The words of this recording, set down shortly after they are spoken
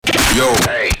Yo,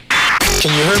 hey,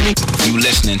 can you hear me? You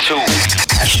listening to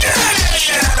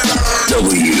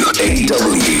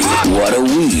W-A-W, what a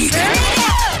week.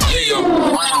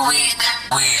 What a week.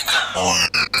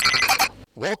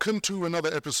 Welcome to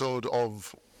another episode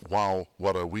of Wow,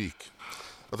 What a Week.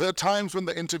 There are times when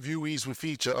the interviewees we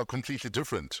feature are completely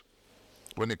different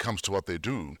when it comes to what they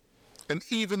do. And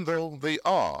even though they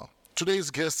are,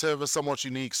 today's guests have a somewhat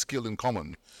unique skill in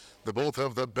common. They both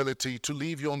have the ability to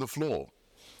leave you on the floor.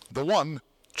 The one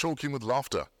choking with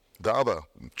laughter, the other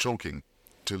choking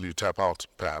till you tap out,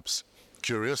 perhaps.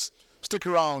 Curious? Stick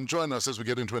around, join us as we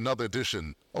get into another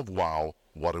edition of Wow,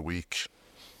 What a Week.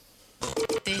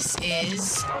 This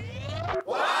is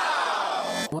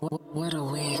What a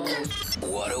Week.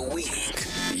 What a week.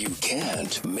 You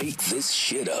can't make this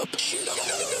shit up.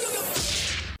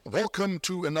 Welcome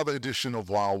to another edition of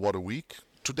Wow, What a Week.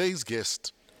 Today's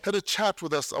guest had a chat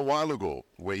with us a while ago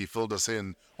where he filled us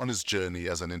in on his journey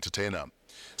as an entertainer.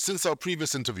 Since our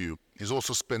previous interview, he's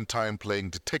also spent time playing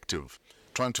detective,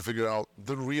 trying to figure out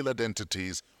the real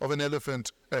identities of an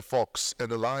elephant, a fox,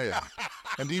 and a lion,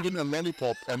 and even a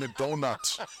lollipop and a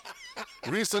donut.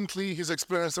 Recently, he's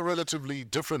experienced a relatively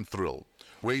different thrill,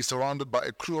 where he's surrounded by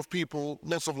a crew of people,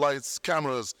 lots of lights,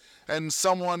 cameras, and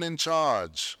someone in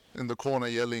charge in the corner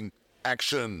yelling,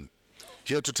 "Action!"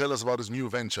 Here to tell us about his new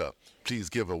venture, please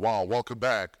give a wow welcome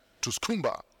back to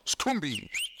Skhumba, Skhumbi,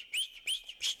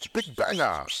 Big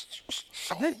Banger,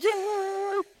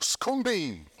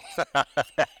 Skhumbi.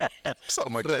 So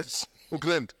my Chris,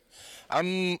 Clint.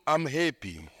 I'm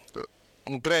happy.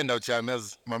 My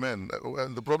man,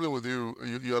 the problem with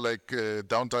you're like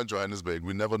downtown Johannesburg.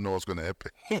 We never know what's going to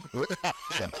happen.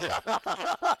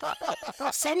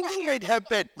 Something might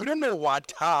happen. We don't know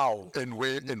what, how. And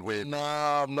wait.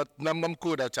 Nah, I'm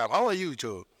good at time. How are you,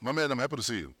 Joe? My man, I'm happy to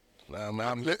see you. Let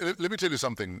me tell you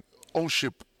something.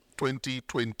 Ship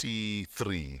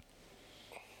 2023.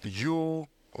 You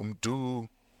do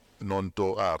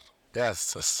nonto are.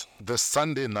 Yes. The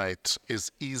Sunday night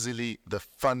is easily the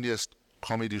funniest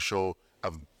comedy show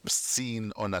I've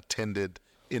seen or attended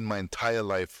in my entire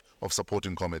life of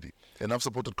supporting comedy. And I've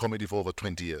supported comedy for over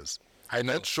 20 years.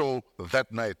 That show,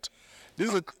 that night,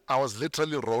 I was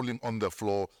literally rolling on the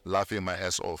floor, laughing my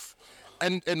ass off.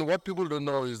 And what people don't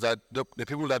know is that the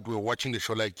people that were watching the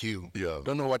show like you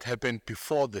don't know what happened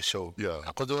before the show. Yeah.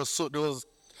 Because there was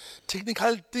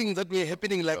technical things that were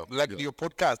happening like your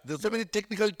podcast. There's so many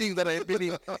technical things that are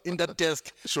happening in that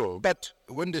desk. Sure. But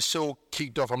when the show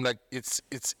kicked off, I'm like, it's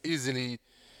easily.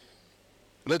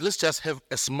 Let's just have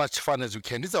as much fun as we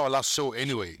can. This is our last show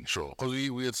anyway. Sure. Because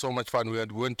we had so much fun. We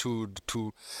went to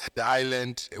the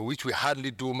island, which we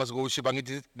hardly do. Must go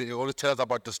Shibangiti. They always tell us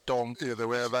about the storm. Yeah, the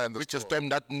weather and the which is time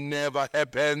that never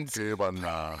happens. Yeah, but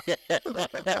nah.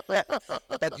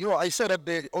 But I said that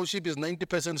the O-ship is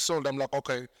 90% sold. I'm like,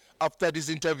 okay, after this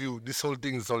interview, this whole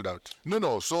thing is sold out.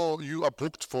 No. So you are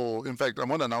booked for, in fact, I'm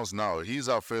going to announce now, he's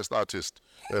our first artist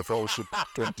for O-ship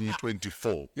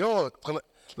 2024.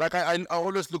 Like I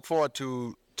always look forward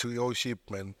to your ship,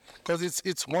 man, because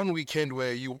it's one weekend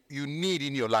where you need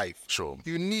in your life. Sure.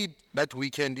 You need that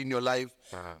weekend in your life.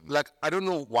 Like I don't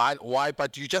know why,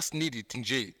 but you just need it in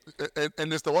jail.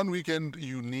 And it's the one weekend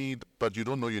you need, but you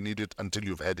don't know you need it until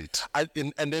you've had it.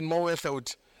 And then more I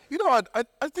thought, you know what, I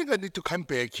think I need to come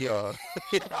back here.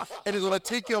 And it's going to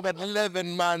take you about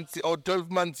 11 months or 12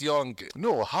 months young.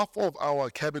 No, half of our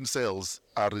cabin sales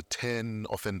are return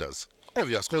offenders.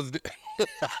 Obvious, because they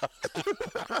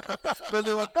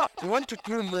want to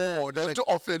do more. They want to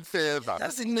offend further.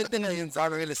 That's the thing I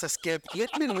really escape.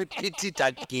 Let me repeat it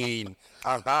again.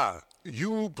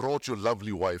 You brought your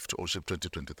lovely wife to O-ship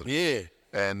 2023. Yeah.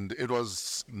 And it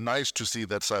was nice to see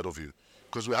that side of you.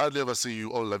 Because we hardly ever see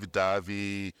you all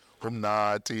lovey-dovey,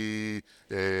 humnati,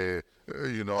 I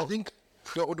think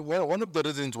one of the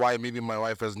reasons why maybe my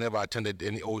wife has never attended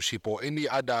any O-ship or any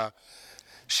other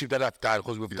ship that I've done,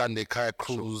 because we've done the kayak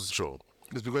cruise. Sure.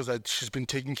 It's because she's been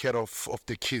taking care of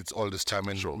the kids all this time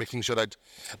and making sure that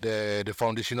the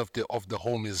foundation of the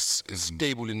home is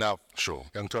stable enough. Sure.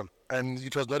 Young turn. And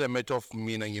it was not a matter of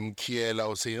me and him Kiela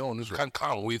or saying, oh, you can't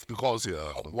come with because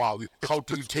wow, how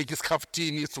do you take his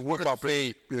kaftin? It's work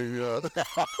buffet. You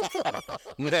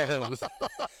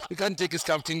can't take his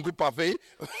kaftin good buffet.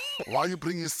 Why you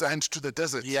bring his sand to the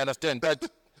desert? You understand that?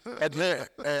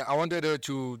 I wanted her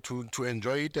to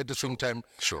enjoy it at the same time.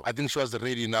 Sure. I think she was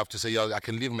ready enough to say, I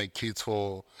can leave my kids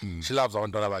for... She loves our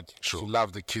daughter. Sure. She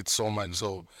loves the kids so much.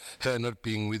 So her not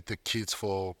being with the kids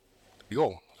for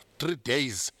 3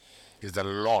 days is a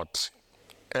lot.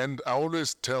 And I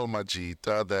always tell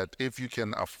Majita that if you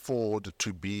can afford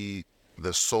to be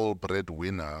the sole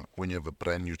breadwinner when you have a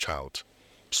brand new child,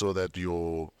 so that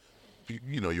your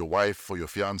your wife or your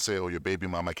fiance or your baby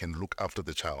mama can look after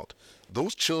the child.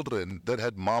 Those children that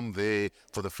had mom there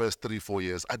for the first 3-4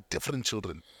 years are different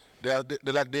children.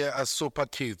 They are super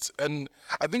kids, and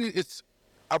I think it's.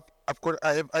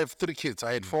 I have 3 kids.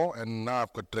 I had 4, and now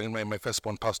I've got my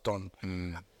firstborn passed on.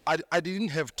 I didn't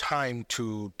have time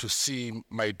to see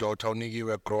my daughter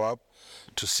Onigiwe grow up,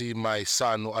 to see my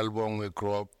son Albongwe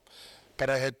grow up, but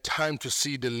I had time to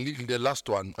see the last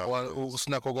one,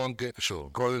 Sure.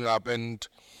 growing up, and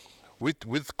with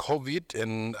COVID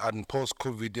and post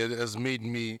COVID, it has made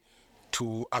me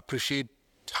to appreciate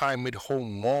time at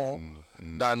home more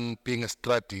than being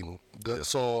strating.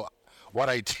 So what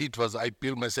I did was I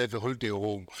built myself a holiday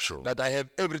home. Sure. That I have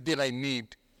everything I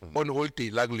need on holiday,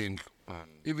 like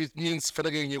if it means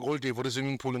a holiday for the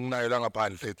swimming pool,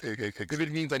 if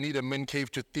it means I need a man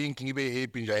cave to think,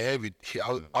 I have it here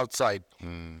outside.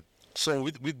 So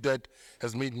with that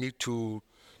has made me to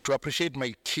appreciate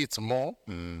my kids more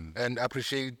and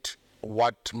appreciate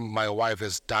what my wife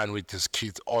has done with his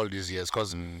kids all these years,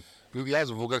 because you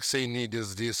guys will say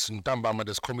there's this Ntambama,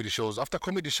 there's comedy shows. After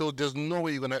comedy shows, there's no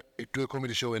way you're gonna do a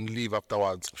comedy show and leave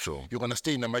afterwards. Sure. You're gonna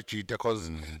stay in the match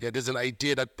because there's an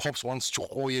idea that Pops wants to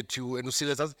hold at you, and you see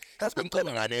that's because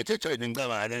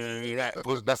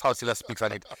that's how Sila speaks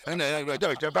on it.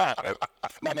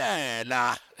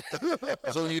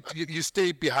 So you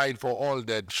stay behind for all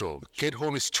that. Sure. Get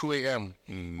home is 2 a.m.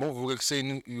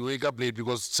 Saying you wake up late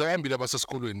because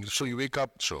so you wake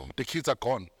up, Sure. the kids are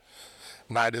gone.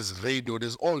 Now there's radio,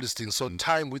 there's all these things. So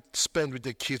time spent with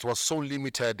the kids was so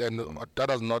limited, and that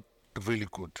is not really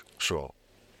good. Sure.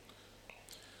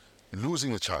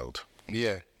 Losing a child,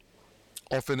 Yeah,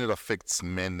 often it affects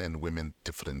men and women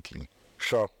differently.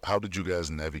 sure. How did you guys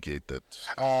navigate that?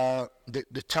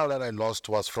 The child that I lost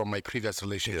was from my previous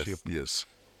relationship, Yes.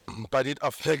 but it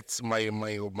affects my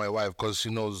wife because she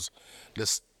knows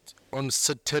this on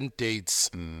certain dates.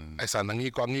 I said,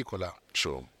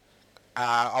 Sure.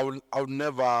 I will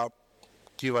never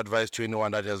give advice to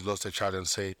anyone that has lost a child and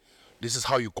say, this is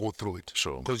how you go through it.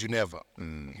 Sure. Because you never.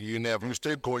 You never. You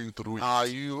stay going through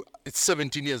it. It's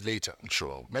 17 years later.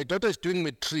 Sure. My daughter is doing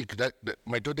matric.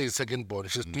 My daughter is second born.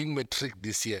 She's doing matric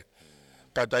this year.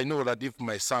 But I know that if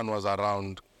my son was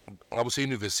around, I would say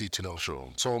university now. Sure.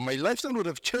 So my lifestyle would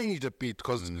have changed a bit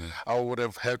because I would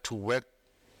have had to work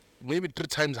maybe 3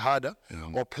 times harder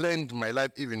or planned my life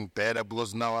even better,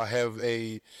 because now I have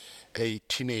a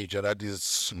teenager that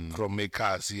is from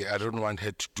Mekasi. I don't want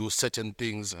her to do certain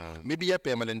things. Maybe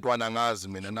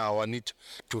now I need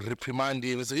to reprimand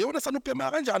him and say,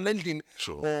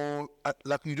 Sure. or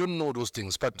like you don't know those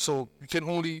things. But so you can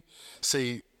only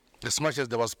say, as much as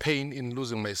there was pain in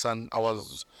losing my son, I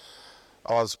was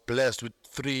blessed with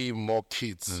 3 more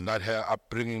kids that are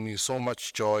bringing me so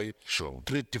much joy. Sure.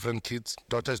 3 different kids.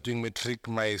 Daughter is doing matric.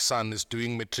 My son is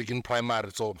doing matric in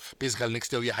primary. So basically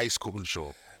next year we're high school.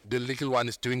 Sure. The little one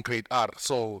is doing grade R.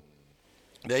 So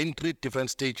they're in 3 different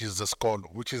stages of school,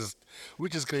 which is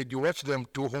great. You watch them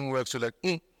do homework. So like,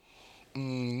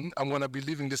 I'm gonna be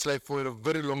living this life for a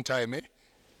very long time, a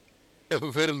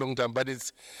very long time. But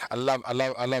I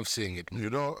love seeing it. You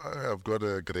know, I've got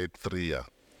a grade 3 year.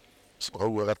 So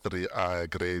we got 3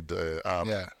 grade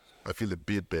Yeah. I feel a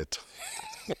bit better.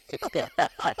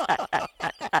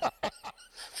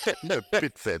 No,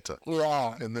 Bit better.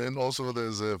 yeah. And then also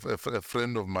there's a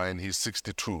friend of mine, he's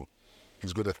 62.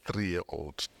 He's got a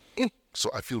 3-year-old. So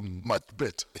I feel much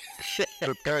better.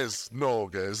 But guys, no.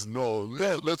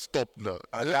 Let's stop now.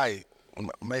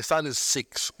 My son is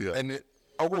 6, Yeah. and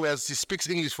otherwise he speaks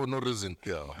English for no reason.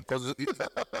 Yeah. Because he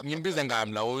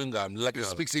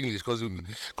speaks English because he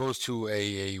goes to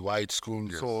a white school.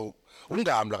 So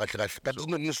ungamla kahle kahle, but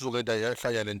unganisizwe ke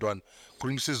yahlaya lentwana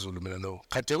khuluma isiZulu mina no.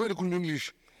 Kade wena khuluma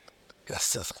English.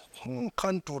 Yes.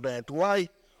 Can't do that. Why?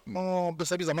 Oh,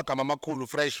 besabiza amagama amakhulu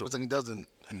fresh. But it doesn't.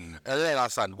 Ela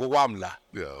son ngokwami la.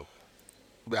 Yeah.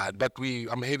 Yeah, but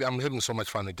I'm having so much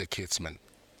fun with the kids, man.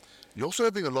 You're also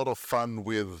having a lot of fun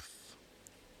with,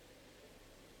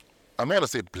 I'm not going to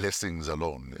say blessings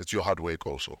alone. It's your hard work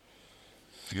also.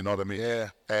 You know what I mean? Yeah.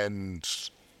 And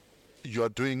you're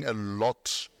doing a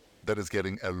lot that is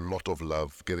getting a lot of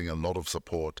love, getting a lot of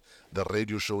support. The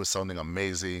radio show is sounding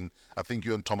amazing. I think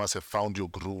you and Thomas have found your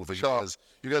groove. And Sure.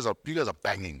 You guys are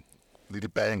banging. Really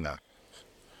banger.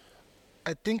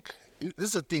 I think this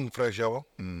is a thing, Fresh.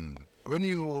 When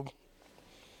you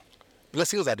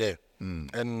blessings are there, and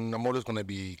I'm always going to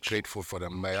be grateful for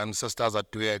them. My ancestors are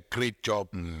doing a great job.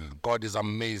 God is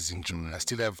amazing. I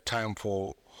still have time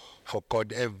for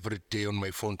God every day on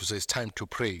my phone to say it's time to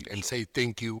pray and say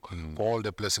thank you for all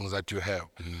the blessings that you have.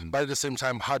 But at the same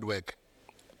time, hard work,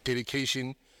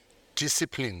 dedication,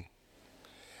 discipline.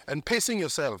 and pacing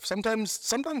yourself.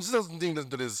 Sometimes it doesn't think that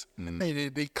there is.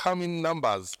 They come in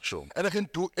numbers. Sure. And I can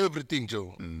do everything,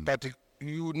 Joe. But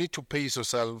you need to pace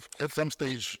yourself. At some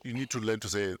stage, you need to learn to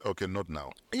say, okay, not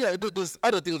now. Yeah, there's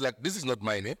other things like this is not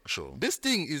mine, eh? Sure. This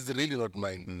thing is really not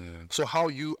mine. So how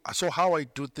I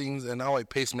do things and how I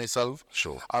pace myself.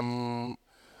 Sure. I'm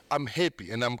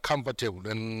happy and I'm comfortable.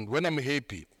 And when I'm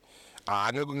happy,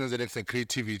 I'm not going to the next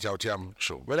creativity out here.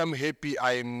 Sure. When I'm happy,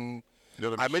 I'm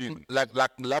You're a at machine. like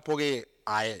lapoge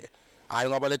I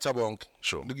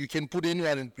Sure. You can put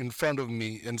anyone in front of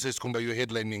me and say, Skhumba, you're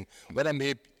headlining. When I'm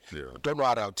happy, don't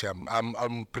worry out here.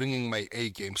 I'm bringing my A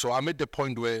game. So I'm at the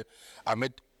point where I'm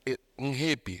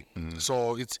happy.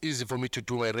 So it's easy for me to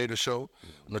do my radio show.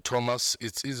 No Thomas,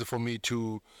 it's easy for me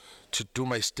to do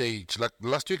my stage. Like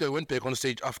last week I went back on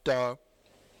stage after.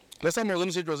 Last time I was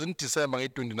on stage was in December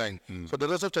 8/29. So the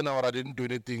rest of January I didn't do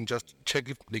anything, just check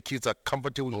if the kids are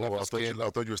comfortable enough. I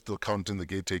thought you were still counting the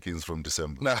gate takings from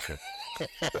December. Nah.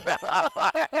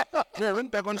 Yeah, I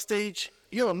went back on stage.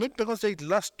 I went back on stage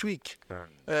last week.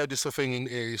 This thing in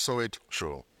Soweto.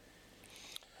 Sure.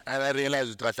 And I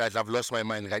realized that I've lost my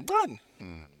mind. Like, done.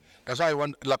 That's why I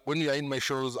want, like, when you're in my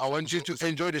shows, I want you to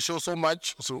enjoy the show so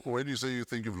much. So when you say you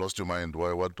think you've lost your mind,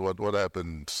 what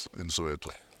happened in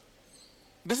Soweto?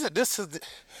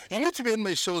 You need to be in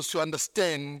my shows to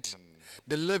understand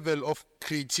the level of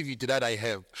creativity that I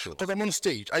have. Sure. Because I'm on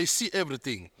stage, I see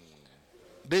everything.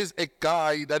 There's a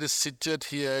guy that is seated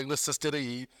here in the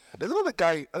sistery. There's another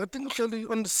guy, I think actually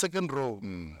on the second row.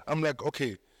 I'm like,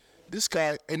 okay, this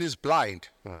guy, and he's blind.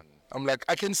 I'm like,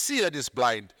 I can see that he's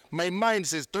blind. My mind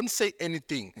says, don't say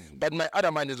anything. But my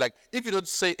other mind is like, if you don't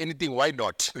say anything, why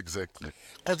not? Exactly.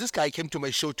 Because this guy came to my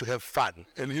show to have fun.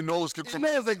 And he knows. He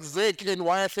knows exactly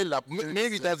why I feel up.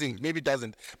 Maybe he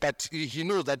doesn't. But he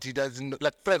knows that he doesn't.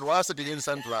 Like, Fred, why else did you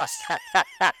sunglass?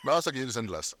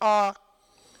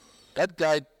 That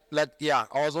guy, like, yeah,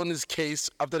 I was on his case.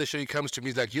 After the show, he comes to me,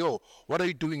 he's like, yo, what are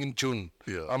you doing in June?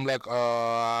 Yeah. I'm like,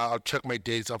 I'll check my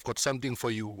dates. I've got something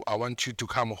for you. I want you to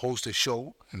come host a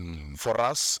show for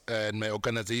us and my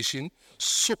organization.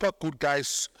 Super good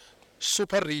guys,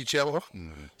 super rich.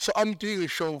 So I'm doing a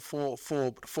show for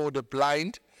the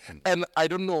blind, and I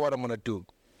don't know what I'm going to do.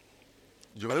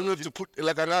 I don't know if to put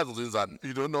like another thing.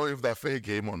 You don't know if they're fair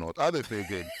game or not. Are they fair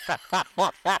game?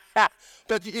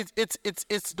 But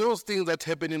it's those things that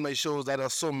happen in my shows that are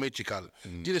so magical.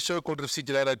 Did a show called Receipt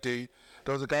the other day.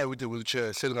 There was a guy with a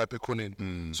wheelchair selling up a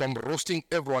kunin. So I'm roasting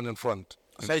everyone in front.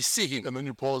 So I see him. And then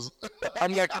you pause.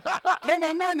 I'm like,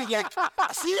 man, like,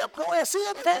 see it, boy, I see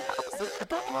it.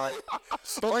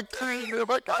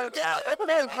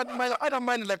 But my other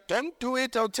mind is like, don't do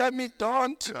it, don't tell me,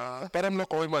 don't. But I'm like,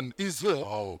 oh, man, he's here.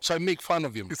 Oh. So I make fun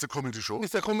of him. It's a comedy show.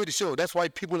 It's a comedy show. That's why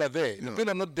people are there.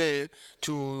 People are not there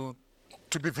to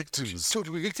be victims. To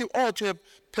be victim or to have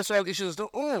personal issues.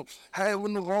 I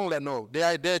wouldn't wrong that. No, they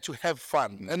are there to have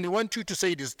fun. And they want you to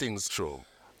say these things. Sure.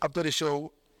 After the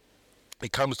show, he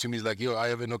comes to me, he's like, yo, I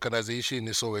have an organization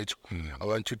in Soweto. I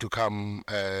want you to come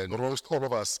and roast all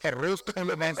of us. Roast all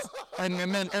of us. And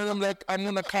I'm like, I'm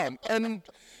going to come. And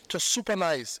just super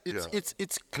nice.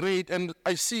 It's great. And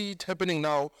I see it happening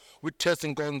now with Tess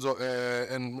and Gonzo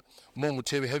and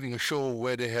Momutewe having a show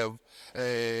where they have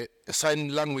a sign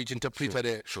language interpreter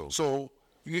there. Sure. So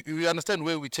you understand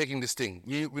where we're taking this thing.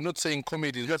 We're not saying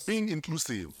comedy. You're being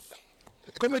inclusive.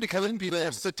 Comedy can be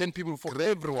there, certain people for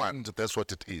everyone. That's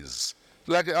what it is.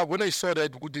 Like when I saw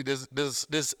that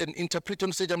there's an interpreter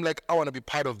on stage, I'm like, I want to be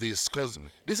part of this because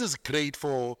this is great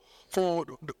for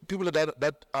the people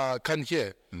that can't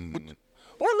hear.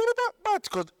 But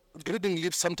because reading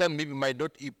lips sometimes maybe might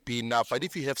not be enough. But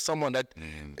if you have someone that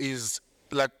is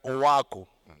like Owako,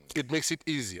 it makes it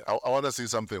easier. I want to see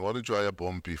something. Why don't you hire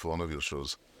Bumpy for one of your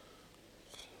shows?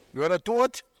 You want to do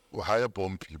what? Well, hire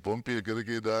Bumpy. Bumpy, you're going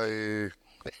to get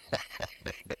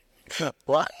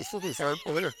What?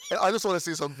 I just want to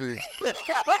see something. Fresh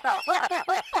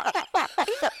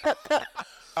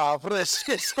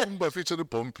Skhumba featuring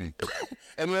Bumpy.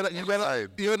 And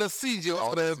you're in a siege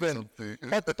of the event.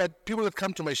 But people that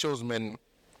come to my shows, man,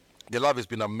 the love has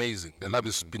been amazing. The love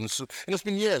has been and it's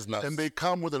been years now. And they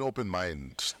come with an open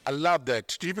mind. I love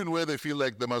that. Even where they feel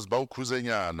like they must bow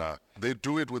kuzenyana, they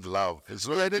do it with love. It's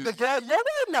not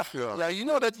you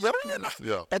know that.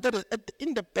 Yeah. But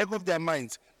in the back of their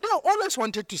minds, they always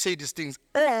wanted to say these things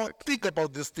or think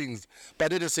about these things.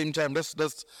 But at the same time,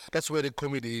 that's where the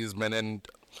comedy is, man. And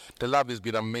the love has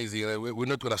been amazing. We're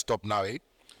not gonna stop now, eh?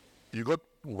 You got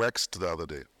waxed the other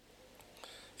day.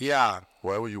 Yeah.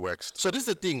 Why were you waxed? So this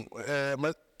is the thing.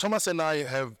 Thomas and I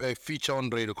have a feature on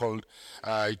radio called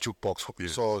Jukebox.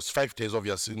 So it's 5 days,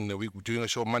 obviously, in a week. We're doing a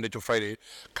show Monday to Friday,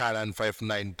 Kalan 5,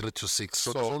 9, 3 to 6.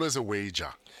 So it's always a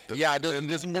wager. There's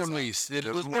always. There's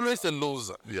always a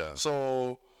loser. Yeah.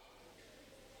 So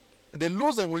the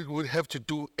loser will have to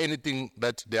do anything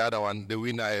that the other one, the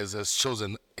winner, has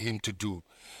chosen him to do.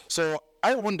 So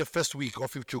I won the first week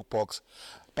of Jukebox,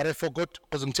 but I forgot,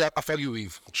 because I felt you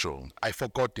wave. Sure. I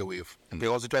forgot the wave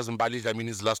because it was in Bali. I mean,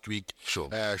 it's last week. Sure.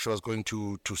 She was going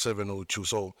to 702.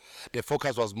 So the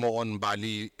focus was more on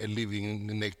Bali and living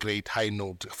in a great high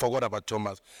note. Forgot about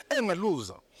Thomas. I'm a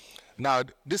loser. Now,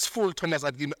 this full Thomas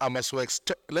I must wax.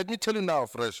 Let me tell you now,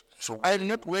 Fresh. So I'm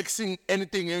not waxing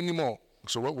anything anymore.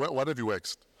 So what have you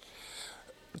waxed?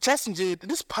 Just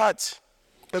this part.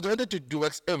 But I wanted to do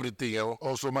wax everything.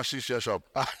 Also, my shisha shop.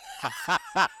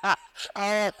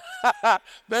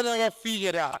 Then I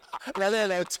figured out.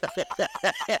 First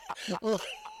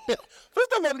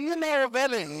of all, you never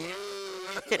better.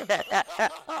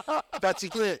 That's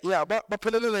clear. Yeah, but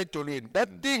that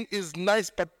thing is nice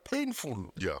but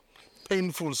painful. Yeah.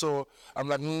 Painful. So I'm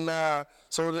like, nah.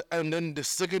 So and then the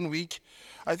second week,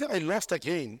 I think I lost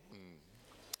again.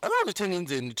 I don't know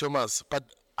the in Thomas, but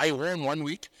I won 1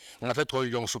 week, and I thought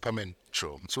young Superman.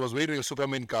 Sure. So I was wearing a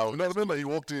Superman gown. I remember he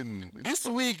walked in. This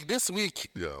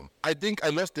week. Yeah. I think I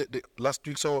lost the last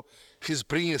week, so he's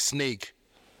bringing a snake.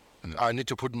 I need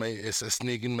to put a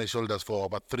snake in my shoulders for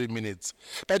about 3 minutes.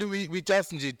 But we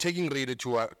just taking radio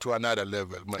to another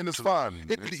level. And it's fun.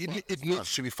 It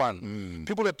needs to be fun.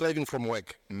 People are driving from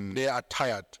work. They are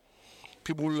tired.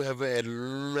 People will have a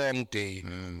long day.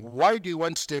 Why do you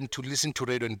want them to listen to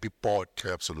radio and be bored?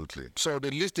 Absolutely. So the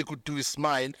least they could do is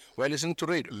smile while listening to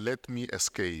radio. Let me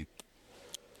escape.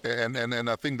 And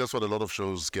I think that's what a lot of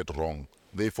shows get wrong.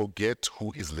 They forget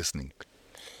who is listening.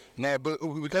 Nah, but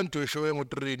we can't do a show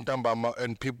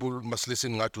and people must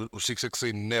listen to 6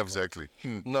 nerves. Exactly.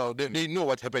 No, they know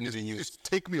what happened in the news. Just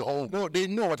take me home. No, they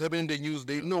know what happened in the news.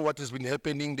 They know what has been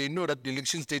happening. They know that the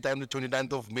election state on the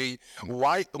 29th of May.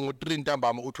 Why?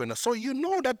 So you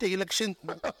know that the election,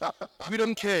 we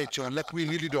don't care, John. Like, we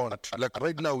really don't. Like,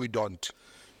 right now, we don't.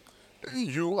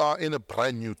 You are in a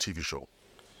brand new TV show.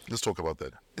 Let's talk about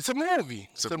that. It's a movie.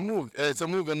 It's a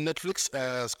movie on Netflix.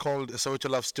 It's called Soweto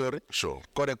Love Story. Sure.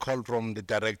 Got a call from the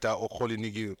director, Okoli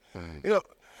Nigiu. You know,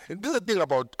 there's a thing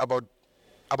about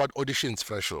auditions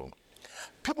for a show.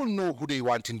 People know who they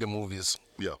want in the movies.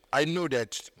 Yeah. I know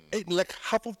that. Like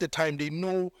half of the time, they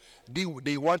know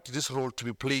they want this role to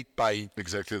be played by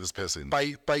exactly this person.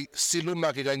 By Silo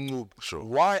Makega. Sure.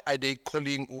 Why are they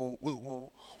calling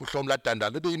Uhlomla Tanda?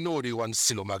 They know they want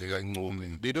Silo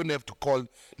Makega. They don't have to call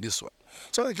this one.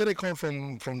 So I get a call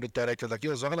from the director like,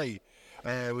 yo, Zagalai,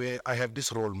 I have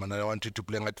this role, man. I want you to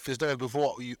play. Like, first time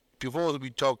before we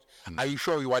talk, are you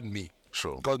sure you want me?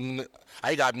 Sure. Because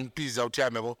I got peace out here,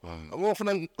 man.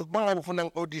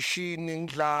 Audition,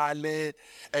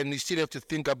 and you still have to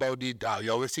think about it.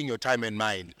 You're wasting your time and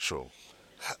mine. Sure.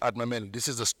 At my man, this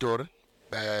is a story.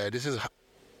 I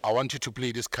want you to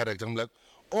play this character. I'm like,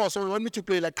 oh, so you want me to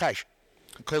play like Cash?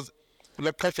 Because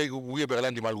like Cash, we are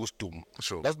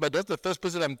Sure. That's the first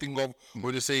person I'm thinking of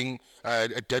when you're saying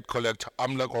a debt collector.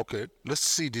 I'm like, okay, let's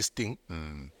see this thing.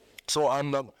 So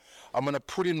I'm gonna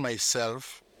put in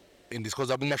myself in this because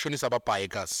I'm nationalist about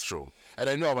Paikas. Sure. And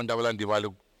I know I'm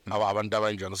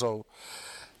so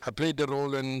I played the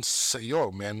role and say, yo,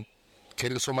 man,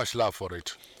 getting so much love for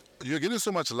it. You're getting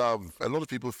so much love. A lot of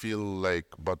people feel like,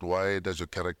 but why does your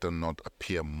character not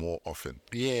appear more often?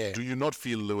 Yeah. Do you not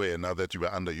feel the way now that you were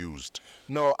underused?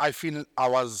 No, I feel I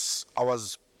was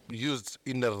used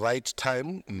in the right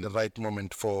time, in the right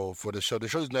moment for the show. The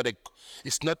show is not a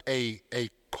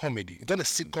comedy. It's not a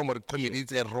sitcom or a comedy.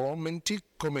 It's a romantic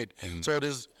comedy. So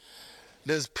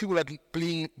there's people that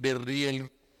playing the real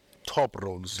top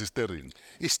roles. It's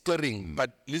stirring.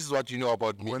 But this is what you know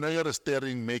about me. When you're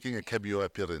stirring, making a cameo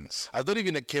appearance. I don't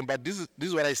even a cameo, but this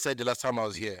is what I said the last time I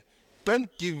was here. Don't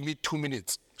give me 2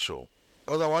 minutes. Sure.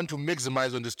 Because I want to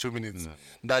maximize on these 2 minutes.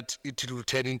 That it will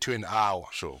turn into an hour.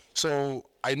 Sure. So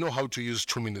I know how to use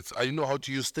 2 minutes. I know how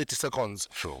to use 30 seconds.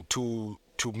 Sure. To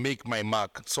make my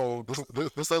mark. So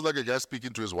this sounds like a guy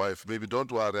speaking to his wife. Baby,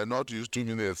 don't worry. I know how to use 2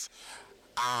 minutes.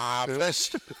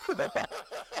 Fresh.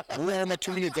 We're in a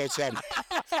 2 minutes outside.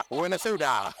 We're in a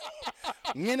soda.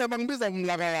 You know, bang busy. I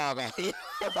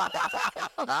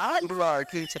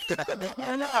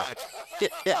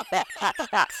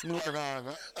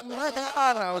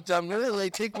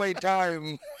take my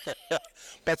time.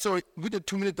 But so with the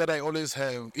 2 minutes that I always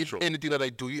have, anything that I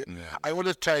do, I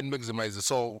always try and maximize it.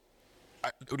 So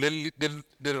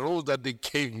the role that they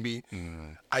gave me,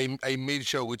 I made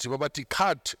sure which but the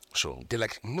cut. Sure. They're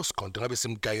like, most content have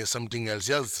some guy or something else.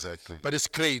 Yes. Exactly. But it's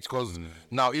great because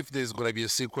now if there's gonna be a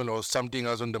sequel or something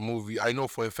else on the movie, I know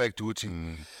for a fact which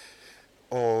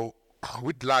or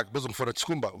with luck, based on for the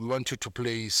Skhumba, we want you to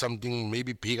play something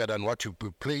maybe bigger than what you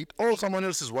played, or someone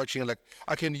else is watching like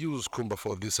I can use Skhumba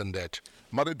for this and that.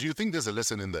 Mara, do you think there's a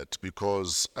lesson in that?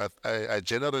 Because I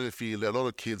generally feel a lot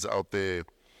of kids out there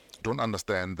don't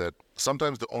understand that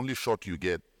sometimes the only shot you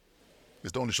get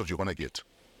is the only shot you're going to get.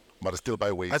 But it's still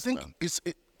by waste. I think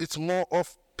it's more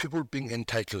of people being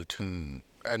entitled.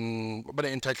 And but the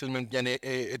entitlement,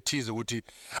 it is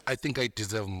I think I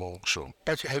deserve more. Sure.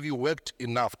 But have you worked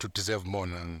enough to deserve more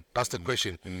now? That's the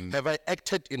question. Have I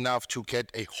acted enough to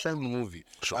get a whole movie?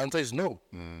 Sure. The answer is no.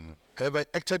 Have I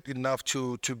acted enough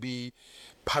to be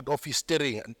part of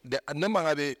history?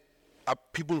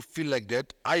 People feel like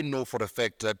that. I know for a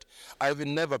fact that I've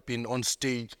never been on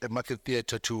stage at Market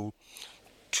Theatre to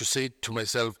say to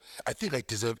myself, I think I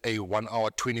deserve a 1 hour,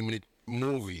 20-minute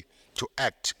movie to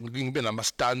act. Ngibe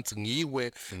nama-stunts,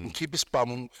 ngiwe, ngikhiphe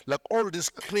spam, like all these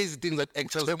crazy things that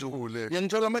actors do.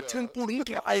 Ngiyangithola ama-temple,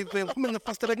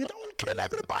 kill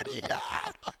everybody.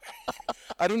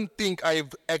 I don't think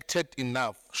I've acted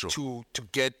enough to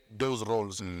get those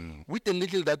roles. With the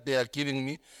little that they are giving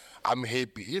me, I'm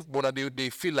happy. If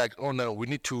they feel like, oh no, we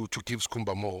need to give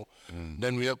Skhumba more,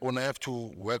 then we are going to have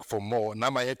to work for more. Now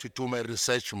I have to do my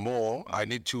research more. I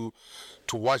need to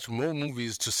watch more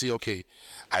movies to see, okay,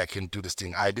 I can do this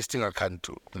thing. This thing I can't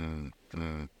do.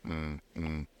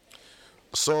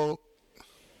 So,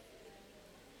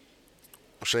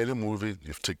 Shayla movie,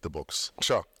 you've ticked the box.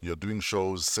 Sure. You're doing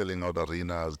shows, selling out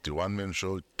arenas, the one-man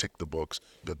show, tick the box.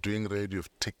 You're doing radio, you've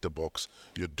ticked the box.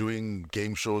 You're doing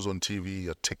game shows on TV,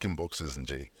 you're ticking boxes,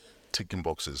 Jay. Ticking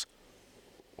boxes.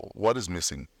 What is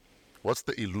missing? What's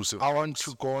the elusive? I want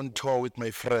to go on tour with my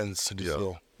friends this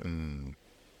year.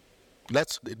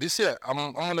 This year.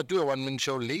 I'm gonna do a one-man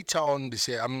show later on this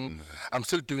year. I'm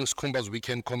still doing Skhumba's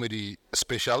weekend comedy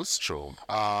specials. Sure.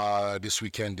 This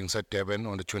weekend inside Durban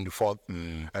on the 24th,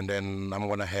 and then I'm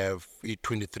gonna have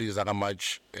E23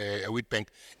 Zagamaj a Wheatbank.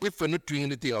 If we're not doing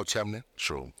anything out here,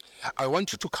 Sure. I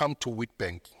want you to come to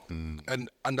Wheatbank and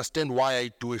understand why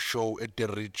I do a show at the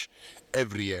Ridge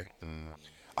every year.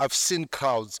 I've seen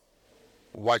crowds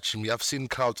watch me. I've seen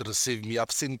crowds receive me.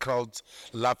 I've seen crowds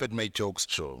laugh at my jokes.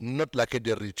 Sure. Not like at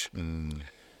the Rich.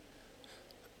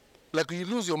 Like you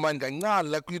lose your mind going, no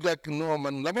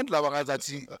man. The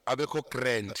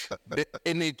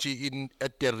energy in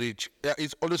at the Rich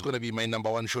is always going to be my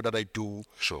number one show that I do.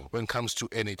 Sure. When it comes to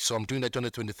NH. So I'm doing that on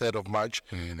the 23rd of March,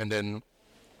 and then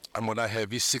I'm gonna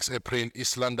have it 6 April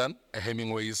East London,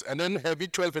 Hemingway's, and then have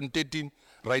it 12 and 13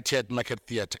 right here at Market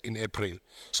Theatre in April.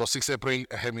 So 6 April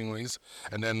Hemingway's,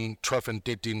 and then 12 and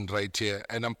 13 right here.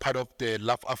 And I'm part of the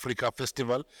Love Africa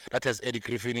Festival that has Eddie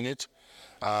Griffin in it.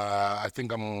 I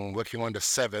think I'm working on the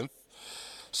 7th.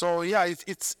 So yeah,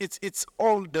 it's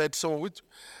all that. So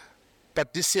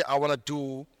but this year I wanna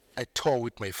do a tour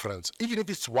with my friends, even if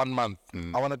it's 1 month.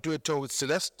 I wanna do a tour with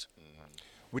Celeste,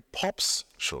 with Pops.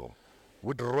 Sure.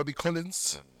 With Robbie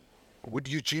Collins, with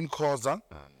Eugene Koza.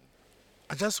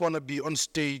 I just want to be on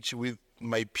stage with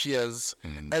my peers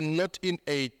and not in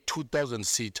a 2,000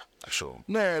 seat. Sure.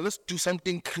 No, let's do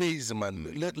something crazy,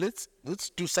 man. Let's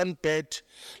do Sunbed.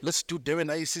 Let's do Durban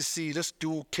ICC. Let's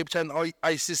do Cape Town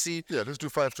ICC. Yeah, let's do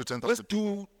 5 to 10,000. Let's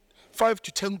do 5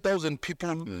 to 10,000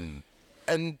 people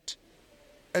and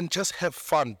just have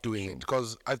fun doing it,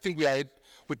 because I think we're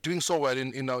doing so well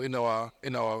in our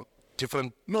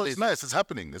different No, places. it's nice. It's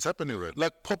happening. It's happening, right?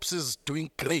 Like Pops is doing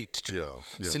great. Yeah.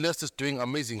 Celeste is doing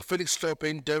amazing. Felix Slaughter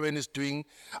in Durban is doing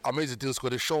amazing things.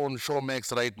 Got a show on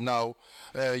Showmax right now.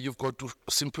 You've got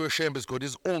Simpure Chambers got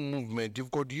his own movement. You've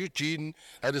got Eugene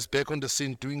that is back on the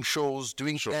scene doing shows,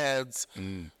 doing ads.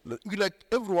 Like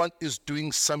everyone is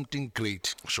doing something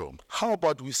great. Sure. How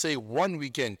about we say one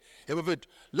weekend,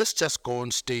 let's just go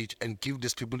on stage and give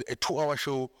these people a 2-hour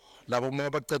show. Like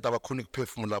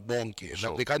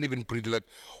they can't even breathe. Like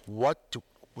what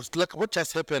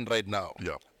just happened right now?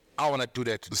 Yeah. I want to do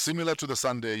that. Similar to the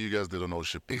Sunday you guys did on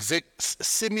Ocean.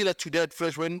 Similar to that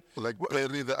fresh when Like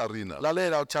Plessis the arena.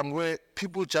 time where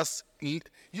people just eat.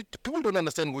 People don't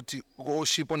understand what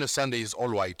Oship on a Sunday is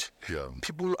all white. Yeah.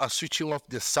 People are switching off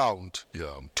the sound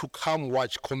to come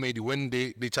watch comedy when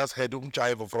they just had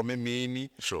Jive from a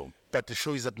mini. Sure. But the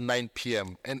show is at 9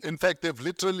 p.m. And in fact, they've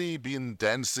literally been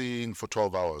dancing for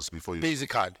 12 hours before you.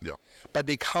 Basically. Yeah. But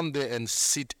they come there and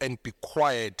sit and be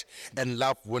quiet and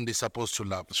laugh when they're supposed to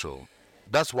laugh. Sure.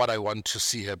 That's what I want to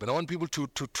see happen. I want people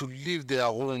to leave their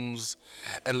homes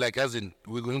and like as in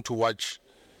we're going to watch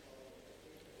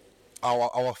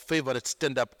our favorite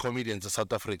stand-up comedians in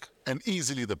South Africa. And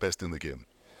easily the best in the game.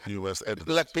 You must add.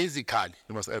 Like basically.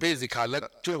 You must add. Basically. Like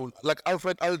Joe, like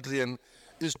Alfred Aldrin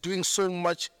is doing so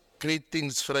much great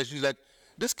things for us. Like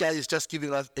this guy is just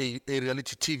giving us a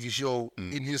reality TV show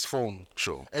in his phone.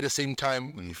 Sure. At the same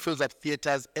time, he fills like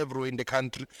theaters everywhere in the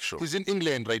country. Sure. He's in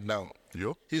England right now.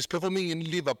 Yo. He's performing in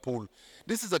Liverpool.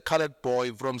 This is a colored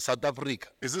boy from South Africa.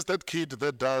 Is this that kid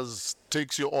that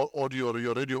takes your audio,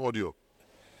 your radio audio?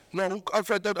 No,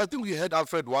 Alfred, I think we had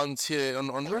Alfred once here on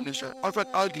the show. Alfred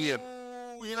Aldrin.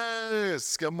 Oh,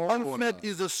 yes, come on. Alfred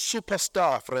is a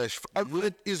superstar, fresh.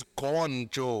 Alfred is gone,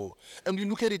 Joe. And you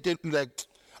look at it like,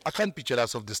 I can't be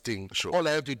jealous of this thing. Sure. All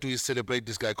I have to do is celebrate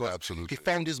this guy. Absolutely. He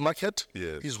found his market.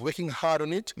 Yes. He's working hard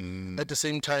on it. At the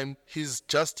same time, he's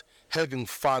just having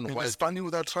fun. He's funny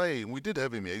without trying. We did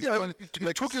have him here. He's Yeah, funny.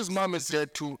 he took his mom and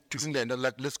dad to England and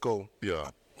like, let's go.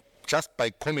 Yeah. Just by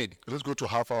comedy. Let's go to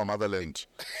half our motherland.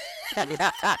 Could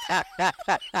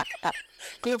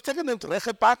have taken them to Reche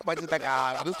Park, but it's like,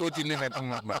 I just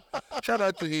don't know. Shout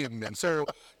out to him, man. So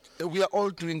we are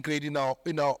all doing great in our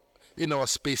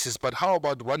spaces, but how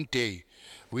about one day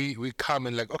we come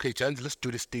and like, okay, Jans, let's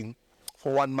do this thing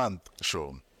for 1 month.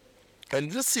 Sure.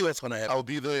 And let's see what's gonna happen. I'll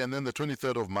be there, and then the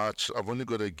 23rd of March, I've only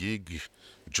got a gig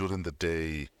during the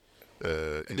day.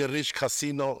 In the Rich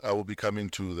Casino, I will be coming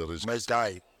to the Rich. must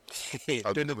die.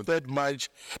 23rd March,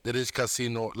 the Rich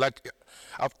Casino. Like,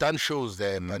 I've done shows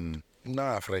there, but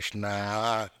no.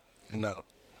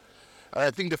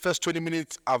 I think the first 20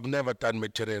 minutes, I've never done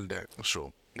material there.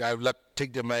 Sure. I've like,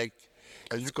 take the mic.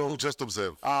 And you go just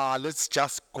observe. Let's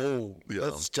just go. Yeah.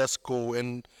 Let's just go.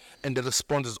 And the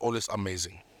response is always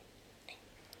amazing.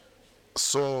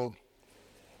 So,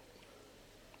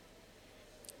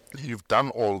 you've done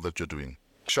all that you're doing.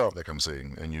 Sure. Like I'm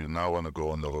saying, and you now want to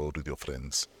go on the road with your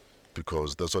friends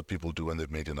because that's what people do when they've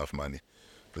made enough money.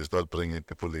 They start bringing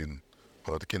people in.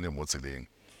 But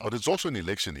it's also an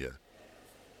election year.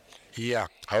 Yeah.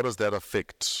 How does that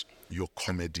affect your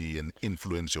comedy and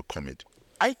influence your comedy?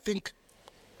 I think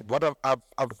what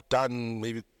I've done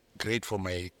maybe great for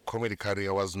my comedy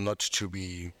career was not to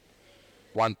be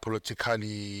one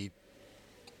politically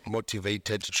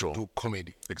motivated to do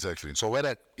comedy. Exactly. So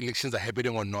whether elections are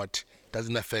happening or not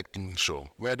doesn't affect me. Sure.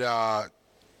 Whether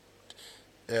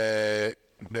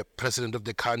the president of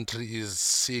the country is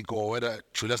sick or whether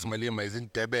Julius Malema is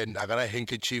in Durban, I got a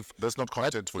handkerchief. That's not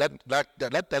content for you.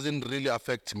 That doesn't really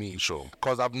affect me. Sure.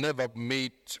 Because I've never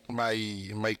made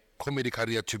my comedy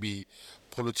career to be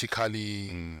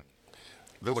politically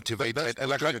motivated.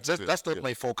 That's not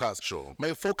my focus. Sure.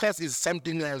 My focus is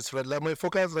something else. Right? Like my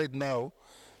focus right now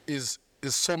is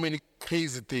so many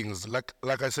crazy things. Like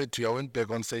I said to you, I went back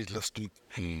on stage last week.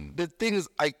 The things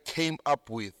I came up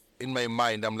with in my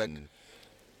mind, I'm like, and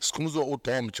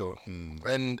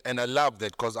I love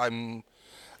that because I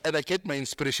get my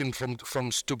inspiration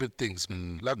from stupid things.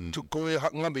 Like to go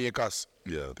ngambe yekas.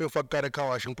 Yeah. Before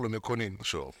Karakawa Shinklo Mekonin.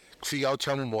 Sure. See out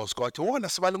Channel Moscow. Oh,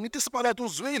 that's why I'm this part to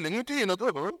Zwin and you know. But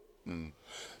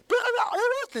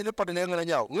I don't put an angle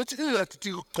now. Let's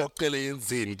do cocktail in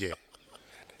Zinge.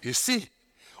 You see,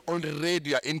 on the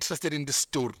radio, you're interested in the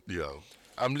story. Yeah.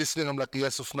 I'm listening, I'm like,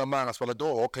 yes, of Namang, as well as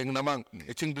okay, Namang.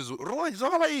 I think this Roy,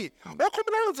 Zola,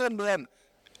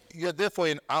 you're there for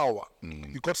an hour.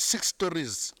 You got 6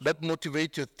 stories that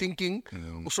motivate your thinking.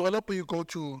 So a lot of you go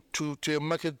to a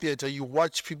market theater, you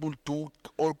watch people do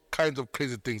all kinds of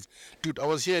crazy things. Dude, I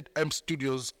was here at M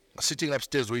Studios, sitting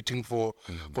upstairs waiting for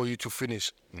you to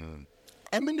finish.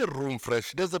 I'm in the room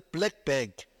fresh. There's a black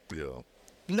bag. Yeah.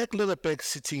 Black leather bag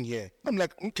sitting here. I'm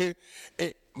like, okay,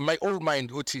 my old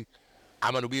mind, Uti,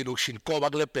 I'm going to be in ocean, go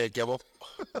back the bag,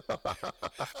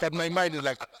 But my mind is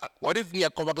like, what if we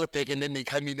go back the bag and then they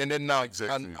come in and then now,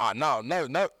 Exactly. now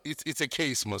it's a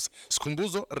case, most.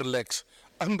 Skhumba, relax.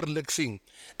 I'm relaxing.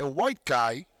 A white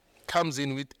guy comes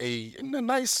in with a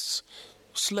nice,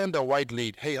 slender white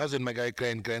lady. Hey, how's it, my guy,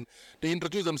 grand? They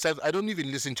introduce themselves. I don't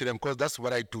even listen to them because that's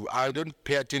what I do. I don't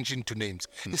pay attention to names.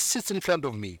 He sits in front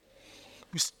of me.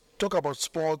 We talk about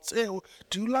sports. Hey,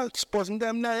 do you like sports? And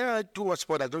I'm like, yeah, I do watch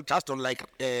sport. I don't like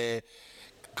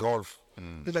golf.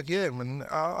 They're like, yeah, man,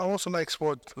 I also like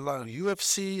sport. Like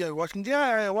UFC, I watch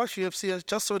UFC. I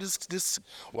just saw this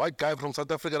white guy from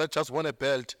South Africa that just won a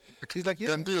belt. He's like,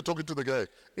 yeah. And you're talking to the guy.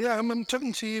 Yeah, I'm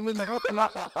talking to him. Like,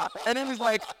 and then he's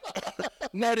like,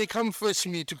 now they come first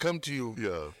me to come to you.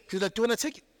 Yeah. He's like, do you want to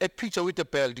take a picture with the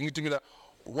belt? You need to be like,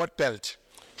 what belt?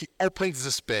 He opens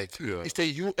this bag. Yeah. It's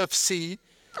a UFC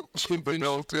champion.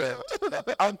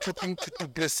 I'm talking to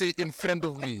Plessis in front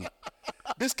of me.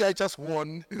 This guy just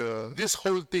won this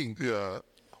whole thing. Yeah.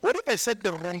 What if I said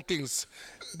the wrong things?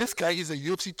 This guy is a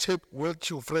UFC champ, world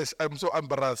champ, fresh. I'm so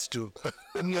embarrassed too.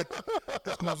 I'm like,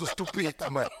 that's not so stupid,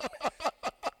 man.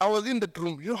 I was in the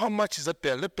room. You know how much is that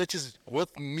there? That bitch is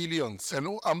worth millions.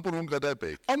 And I'm putting that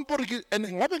big. And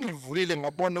ngabe ngivulile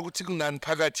ngabona ukuthi kunani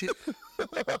phakathi.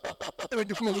 When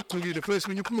you come to the first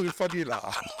when you come to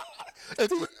Fadila.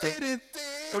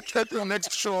 Check the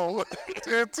next show.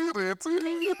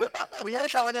 We are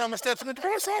showing them steps in the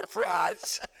first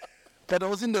France. But I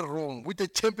was in the room with the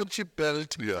championship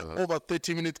belt. Over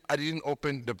 30 minutes, I didn't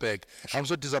open the bag. I'm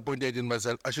so disappointed in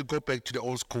myself. I should go back to the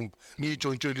old Skhumba. Me,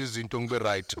 John Jolis, in Tongbe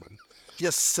right.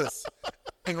 Yes, sir.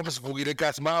 I'm going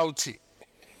to mouth.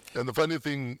 And the funny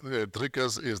thing,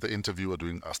 Dricus is the interviewer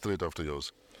doing straight after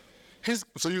yours.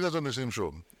 So you guys are on the same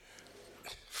show?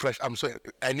 Fresh. I'm sorry.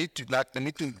 I need to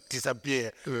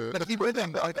disappear. But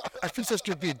even I feel so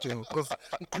stupid, because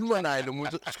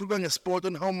Skhumba is sport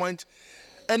on how much.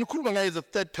 And Kulmanga is a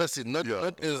third person, not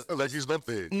like he's not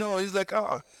there. No, he's like,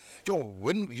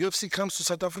 when UFC comes to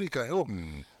South Africa,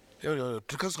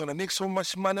 Dricus gonna make so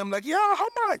much money. I'm like, how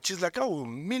much? He's like,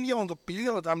 millions or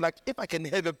billions. I'm like, if I can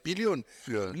have a billion,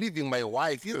 leaving my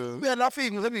wife, we are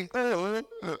laughing.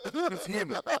 It's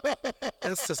him.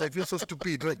 It's just, I feel so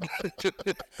stupid, right?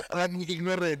 I'm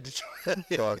ignorant.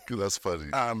 Fuck, that's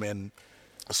funny. Amen.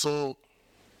 So,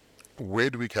 where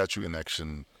do we catch you in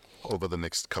action over the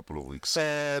next couple of weeks?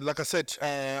 Like I said,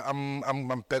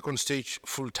 I'm back on stage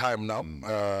full time now.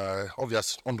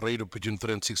 Obviously on radio between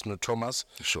 3 and 6 minutes Thomas.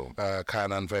 Sure.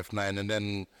 Kainan 5-9, and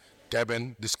then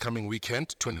Durban this coming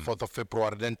weekend, 24th of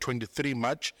February, then 23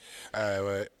 March,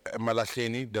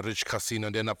 Malahleni, the Rich Casino,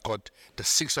 and then I've got the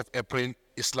 6th of April,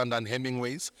 East London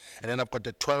Hemingways, and then I've got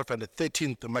the 12th and the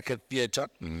 13th Market Theatre,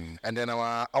 and then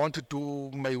I want to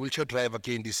do my wheelchair drive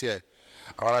again this year.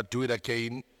 I want to do it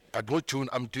again. At what tune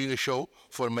I'm doing a show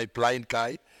for my blind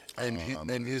guy and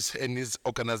his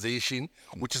organization,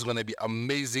 which is going to be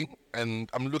amazing, and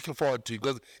I'm looking forward to it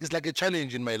because it's like a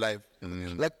challenge in my life.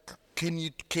 Like, can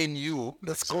you?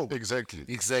 Let's go. Exactly.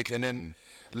 And then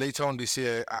later on this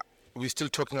year, we're still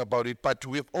talking about it, but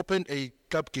we've opened a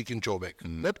club gig in Joburg.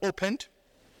 Not opened,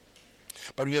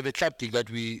 but we have a club gig that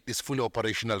is fully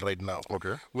operational right now.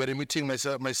 Okay. We're meeting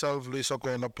myself, Louis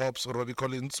Okola, Pops, Robbie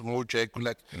Collins, Mo Jack.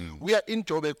 We are in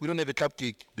Joburg. We don't have a club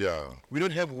gig. Yeah. We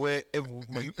don't have where.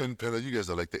 And Pella, you guys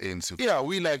are like the ANC. Yeah,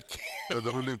 we like the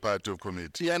ruling party of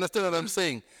committee. You understand what I'm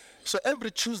saying? So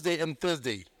every Tuesday and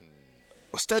Thursday,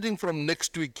 starting from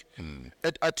next week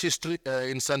at Artistry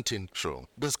in Santin. Sure.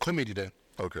 There's comedy there.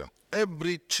 Okay.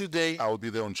 Every Tuesday. I will be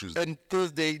there on Tuesday. And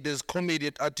Thursday, there's comedy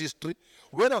at Artistry.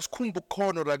 When I was Kumbu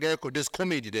Corner, there's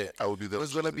comedy there. I will be there.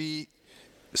 There's going to be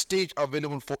stage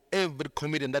available for every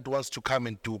comedian that wants to come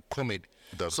and do comedy.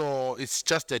 So it's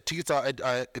just the tickets are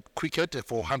at Cricket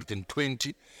for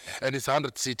 120, and it's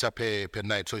 100 seater per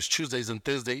night. So it's Tuesdays and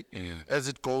Thursdays. As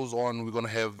it goes on, we're going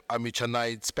to have amateur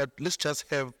nights, but let's just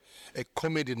have a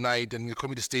comedy night and a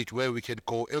comedy stage where we can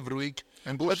go every week.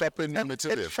 And sharpen your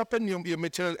material. Sharpen your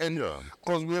material, and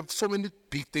because we have so many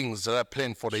big things that are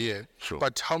planned for the year. Sure.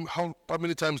 But how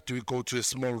many times do we go to a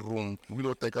small room? We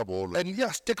don't take up all. And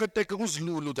yes, take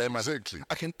exactly.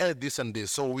 I can add this and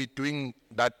this. So we're doing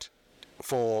that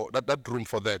for that room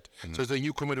for that. So it's a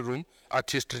new comedy room.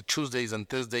 Artistry Tuesdays and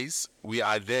Thursdays. We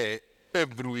are there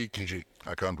every week.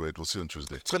 I can't wait. We'll see you on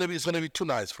Tuesday. It's gonna be too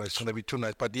nice, Fresh. It's gonna be too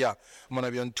nice. But yeah, I'm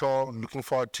gonna be on tour. I'm looking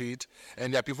forward to it.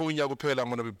 And yeah, before we go, I'm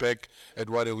gonna be back at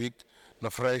What a Week, now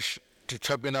Fresh, to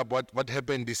chopping up what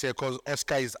happened this year. Cause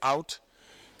Oscar is out.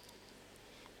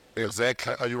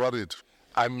 Exactly. Are you worried?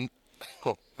 I'm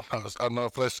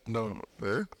not Fresh. No.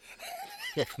 Eh?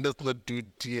 Let's not do it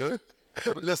here.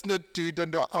 Let's not do it.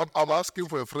 I'm asking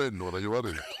for a friend. What are you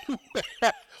worried?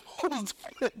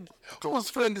 Whose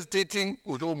friend is dating?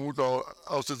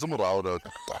 I'll say some around.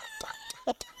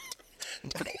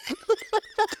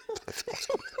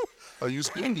 Are you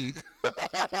skinny?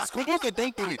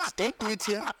 Don't do it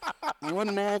here. You want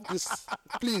to know this?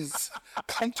 Please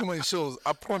come to my shows.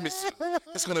 I promise you,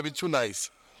 it's gonna be too nice.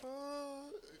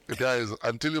 Guys,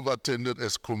 until you've attended a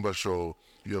Skhumba show,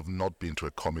 you have not been to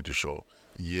a comedy show.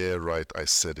 Yeah, right, I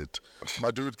said it.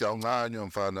 My dude,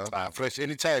 Fresh,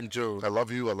 anytime, Joe. I love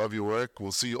you. I love your work.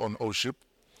 We'll see you on O-Ship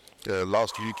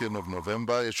last weekend of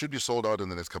November. It should be sold out in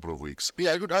the next couple of weeks.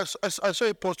 Yeah, good. I saw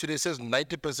a post today. It says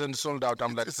 90% sold out.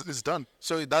 I'm like, it's done.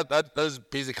 So that's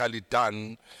basically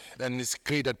done. And it's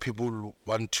great that people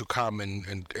want to come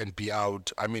and be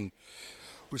out. I mean,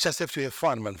 We just have to have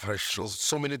fun, man. Fresh.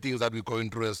 So many things that we're going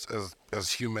through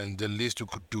as humans. The least we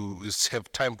could do is have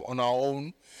time on our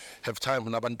own, have time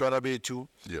on abantwana bethu.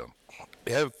 Yeah.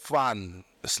 Have fun.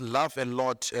 Just laugh a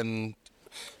lot and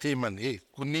hey, man,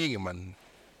 kuningi, man.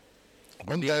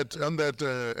 On that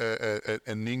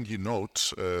Ningi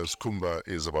note, Skhumba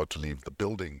is about to leave the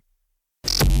building.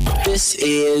 This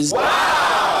is What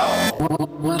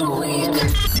a week.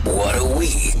 What a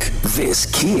Week. This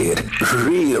kid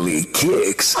really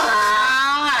kicks.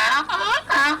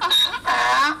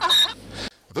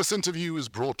 This interview is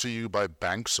brought to you by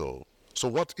Bankso. So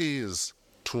what is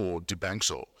Tour de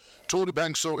Bankso? Tour de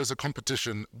Bankso is a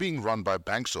competition being run by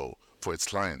Bankso for its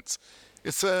clients.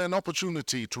 It's an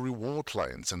opportunity to reward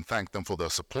clients and thank them for their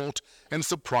support and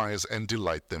surprise and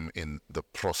delight them in the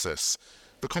process.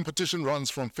 The competition runs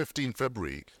from 15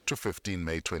 February to 15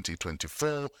 May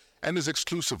 2024 and is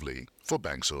exclusively for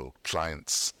Bankso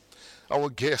clients.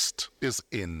 Our guest is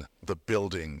in the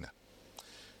building.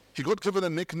 He got given a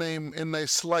nickname in a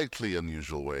slightly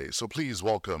unusual way, so please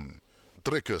welcome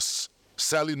Dricus,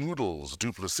 Sally Noodles,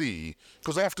 du Plessis,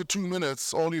 because after 2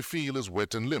 minutes, all you feel is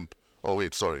wet and limp. Oh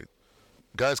wait, sorry.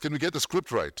 Guys, can we get the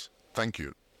script right? Thank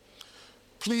you.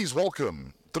 Please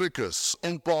welcome Dricus,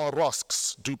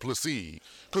 Rasks, du Plessis,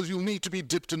 because you'll need to be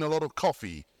dipped in a lot of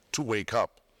coffee to wake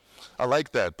up. I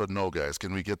like that, but no, guys,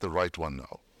 can we get the right one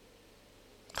now?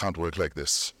 Can't work like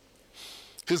this.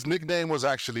 His nickname was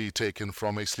actually taken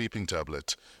from a sleeping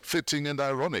tablet, fitting and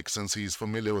ironic since he's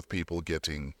familiar with people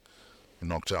getting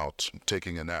knocked out,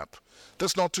 taking a nap.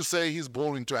 That's not to say he's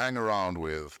boring to hang around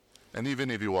with, and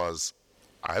even if he was,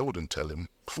 I wouldn't tell him.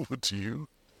 Would you?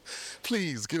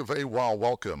 Please give a wow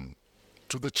welcome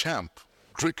to the champ,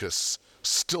 Dricus,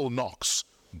 still knocks,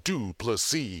 du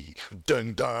Plessis,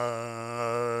 dun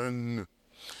dun.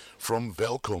 From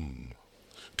welcome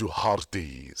to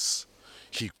Harties,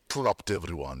 he clapped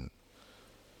everyone,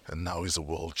 and now he's a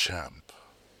world champ.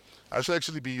 I should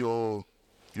actually be your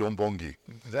mbongi.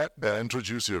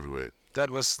 Introduce you everywhere. That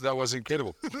was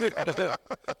incredible.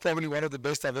 Probably one of the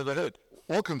best I've ever heard.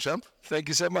 Welcome, champ. Thank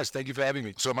you so much. Thank you for having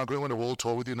me. So am I going on a world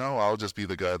tour with you now? I'll just be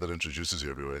the guy that introduces you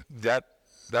everywhere.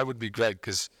 That would be great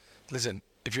because, listen,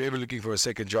 if you're ever looking for a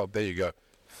second job, there you go.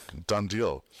 Done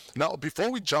deal. Now, before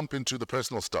we jump into the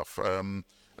personal stuff,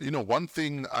 one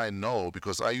thing I know,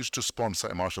 because I used to sponsor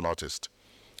a martial artist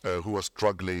who was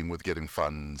struggling with getting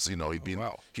funds.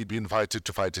 He'd be invited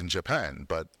to fight in Japan,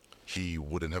 but he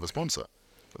wouldn't have a sponsor.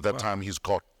 At that time, he's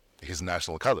got his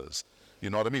national colors. You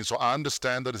know what I mean? So I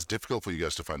understand that it's difficult for you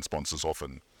guys to find sponsors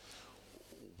often.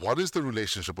 What is the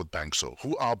relationship with Bankso?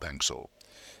 Who are Bankso?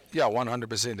 Yeah,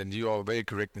 100%. And you are very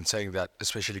correct in saying that,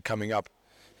 especially coming up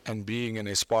and being an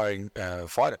aspiring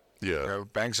fighter. Yeah.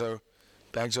 Bankso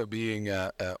being an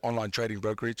online trading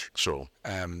brokerage. Sure.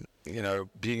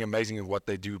 Being amazing in what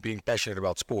they do, being passionate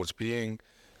about sports, being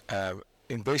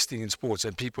investing in sports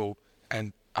and people.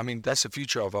 And I mean, that's the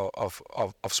future of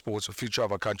sports, the future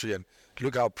of our country. And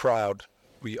look how proud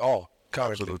we are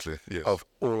currently. Absolutely, yes. Of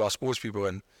all our sports people.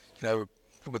 And,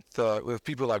 with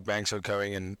people like Bankso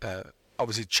going and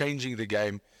obviously changing the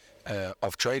game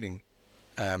of trading,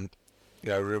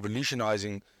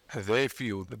 revolutionizing their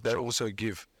field, that also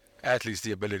give athletes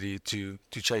the ability to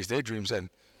chase their dreams and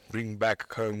bring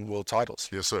back home world titles.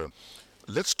 Yes, sir.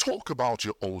 Let's talk about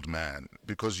your old man,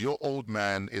 because your old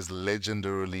man is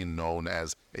legendarily known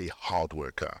as a hard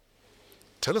worker.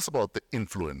 Tell us about the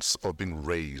influence of being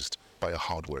raised by a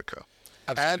hard worker.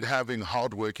 And having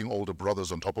hard-working older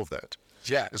brothers on top of that.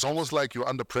 Yeah. It's almost like you're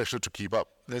under pressure to keep up.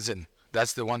 Listen,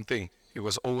 that's the one thing. It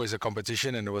was always a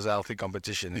competition, and it was a healthy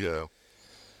competition. Yeah.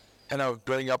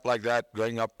 Growing up like that,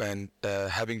 and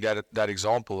having that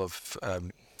example of,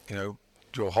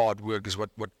 your hard work is what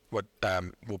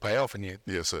will pay off in you.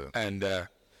 Yes, sir. And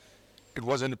it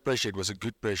wasn't a pressure. It was a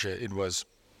good pressure. It was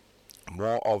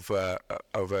more of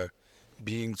a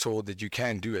being told that you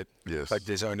can do it. Yes. Like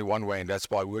there's only one way, and that's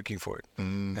by working for it.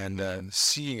 And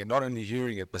seeing it, not only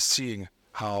hearing it, but seeing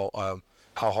how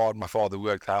hard my father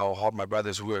worked, how hard my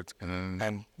brothers worked,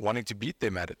 and wanting to beat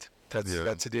them at it.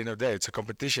 That's at the end of the day. It's a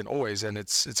competition always, and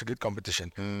it's a good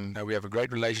competition. Now we have a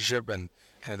great relationship, and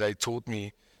they taught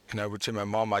me, to my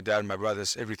mom, my dad, and my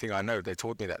brothers, everything I know. They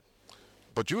taught me that.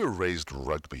 But you were raised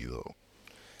rugby, though.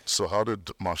 So how did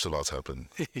martial arts happen?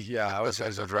 Yeah, I was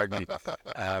raised at rugby.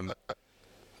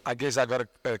 I guess I got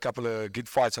a couple of good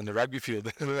fights on the rugby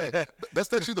field.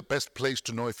 That's actually the best place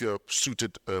to know if you're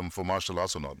suited for martial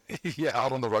arts or not. Yeah.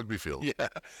 Out on the rugby field.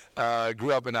 Yeah.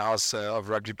 Grew up in a house of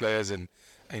rugby players and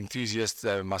enthusiasts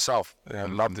myself.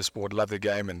 Love the sport, love the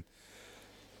game. And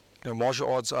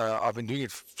martial arts, I've been doing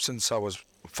it since I was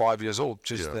 5 years old,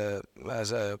 just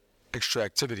as a extra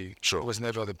activity. Sure. It was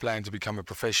never the plan to become a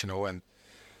professional, and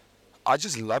I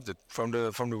just loved it from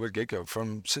the word get-go.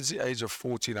 Since the age of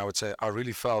 14, I would say I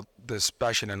really felt this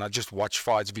passion, and I just watched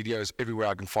fights, videos everywhere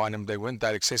I can find them. They weren't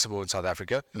that accessible in South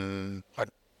Africa, but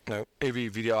every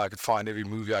video I could find, every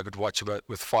movie I could watch about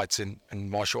with fights and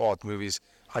martial art movies,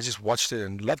 I just watched it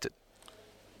and loved it.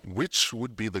 Which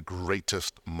would be the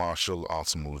greatest martial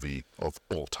arts movie of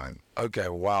all time? Okay,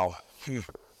 wow.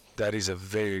 That is a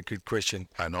very good question.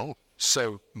 I know.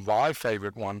 So my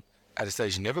favorite one at the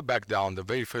stage, Never Back Down, the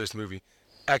very first movie,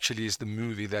 actually is the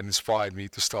movie that inspired me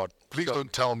to start. Please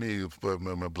don't tell me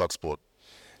Bloodsport.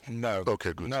 No.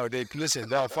 Okay, good. No, listen,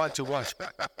 they're fun to watch.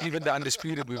 Even the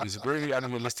Undisputed movies, very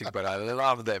unrealistic, but I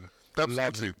love them.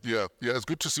 Absolutely. Yeah. It's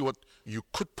good to see what you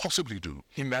could possibly do.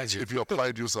 Imagine. If you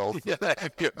applied yourself. Yeah,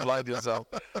 if you applied yourself.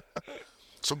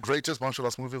 So, greatest martial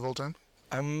arts movie of all time?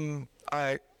 I'm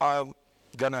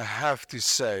gonna have to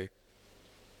say,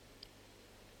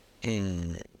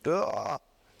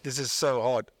 this is so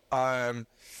hard.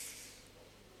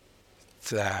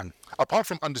 Damn. Apart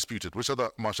from Undisputed, which other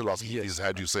martial arts Yes. movies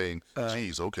had you saying,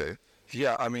 geez, okay.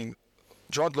 Yeah, I mean,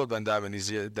 Jean-Claude Van Damme in his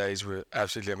days were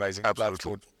absolutely amazing. Absolutely.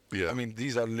 Bloodsport. Yeah. I mean,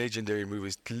 these are legendary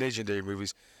movies.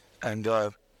 And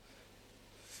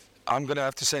I'm going to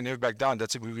have to say Never Back Down.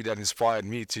 That's a movie that inspired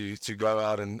me to go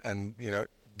out and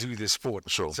do this sport.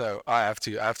 Sure. So I have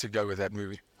to go with that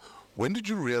movie. When did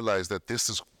you realize that this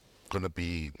is going to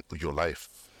be your life?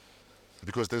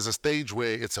 Because there's a stage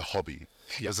where it's a hobby.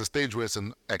 Yeah. There's a stage where it's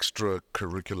an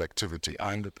extracurricular activity.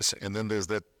 100%. And then there's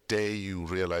that day you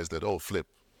realize that, oh, flip.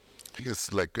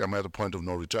 It's like I'm at a point of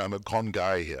no return. I'm a con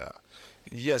guy here.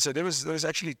 Yeah, so there was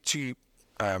actually two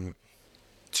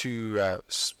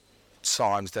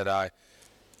signs that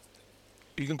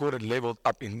you can call it leveled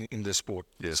up in the sport.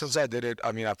 Yes. Since I did it,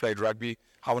 I mean, I played rugby.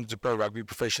 I wanted to play rugby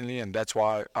professionally, and that's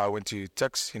why I went to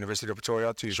Tuks, University of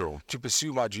Pretoria, to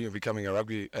pursue my dream of becoming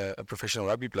a professional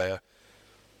rugby player.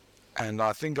 And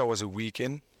I think I was a week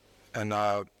in, and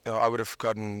I would have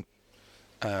gotten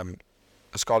a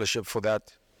scholarship for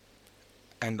that.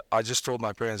 And I just told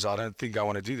my parents, I don't think I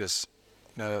want to do this.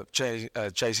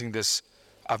 Chasing this.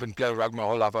 I've been playing rugby my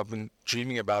whole life. I've been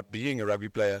dreaming about being a rugby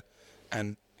player,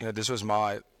 and this was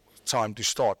my time to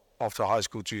start after high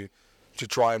school to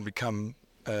try and become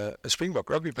a Springbok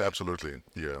rugby player. Absolutely,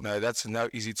 yeah. No, that's no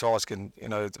easy task, and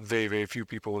very, very few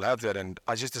people will have that. And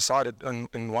I just decided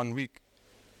in 1 week,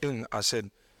 I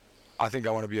said, I think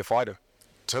I want to be a fighter.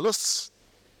 Tell us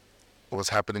what's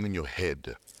happening in your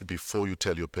head before you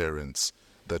tell your parents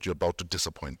that you're about to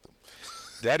disappoint them.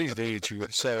 That is very true.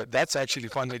 So that's actually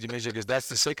fun that you mentioned, because that's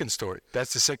the second story.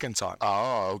 That's the second time.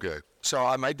 Ah, okay. So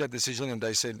I made that decision, and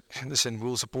they said, listen,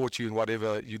 we'll support you in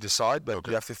whatever you decide, but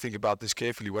you have to think about this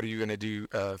carefully. What are you going to do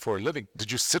for a living?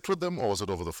 Did you sit with them, or was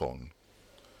it over the phone?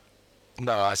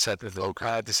 No, I sat with them. Okay.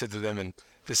 I had to sit with them, and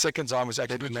the second time was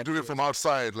actually... Did you do it from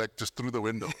outside, like just through the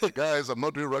window? Guys, I'm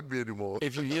not doing rugby anymore.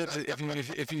 If you hear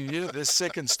the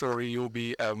second story, you'll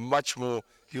be much more...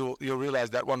 You'll realize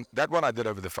that one I did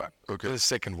over the phone. Okay. The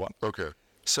second one. Okay.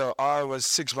 So I was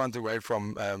 6 months away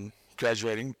from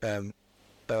graduating a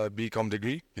BCom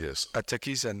degree. Yes. At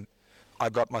Dricus, and I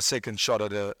got my second shot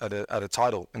at a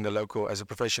title in the local as a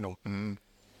professional. Mm.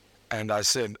 And I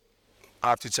said, I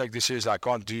have to take this seriously. I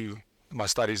can't do my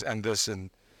studies and this, and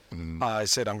I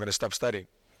said I'm going to stop studying.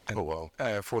 And, Oh,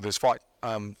 wow. For this fight,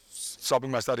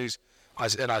 stopping my studies. I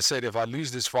said if I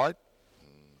lose this fight,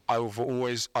 I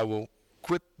will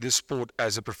quit this sport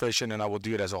as a profession, and I will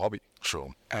do it as a hobby.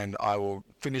 Sure. And I will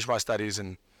finish my studies,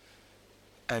 and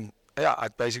yeah, I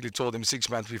basically told him 6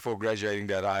 months before graduating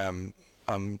that I'm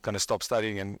going to stop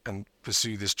studying and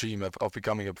pursue this dream of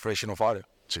becoming a professional fighter.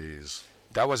 Jeez.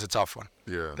 That was a tough one.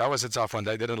 Yeah. That was a tough one.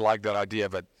 They didn't like that idea,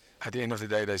 but at the end of the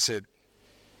day, they said,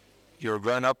 you're a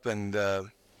grown-up, and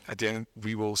at the end,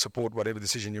 we will support whatever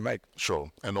decision you make.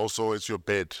 Sure. And also, it's your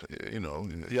bed,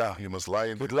 Yeah. You must lie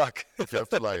in Good it. luck. You have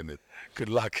to lie in it. Good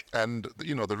luck. And,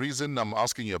 the reason I'm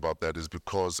asking you about that is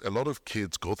because a lot of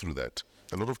kids go through that.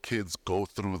 A lot of kids go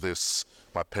through this,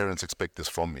 my parents expect this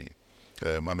from me.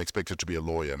 I'm expected to be a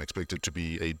lawyer. I'm expected to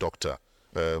be a doctor.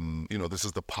 This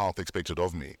is the path expected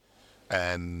of me.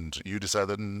 And you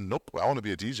decided, nope, I want to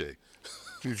be a DJ.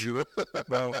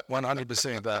 Well,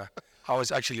 100%. I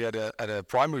was actually at a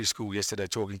primary school yesterday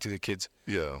talking to the kids.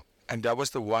 Yeah. And that was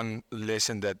the one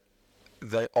lesson that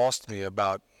they asked me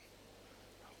about,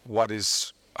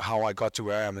 how I got to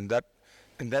where I am. And that,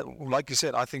 like you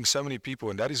said, I think so many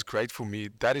people, and that is great for me.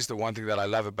 That is the one thing that I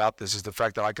love about this, is the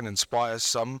fact that I can inspire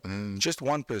just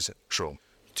one person. Sure.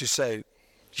 To say,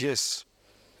 yes,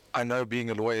 I know being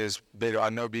a lawyer is better. I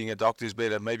know being a doctor is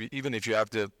better. Maybe even if you have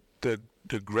the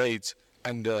grades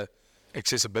and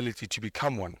accessibility to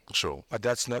become one. Sure. But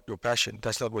that's not your passion.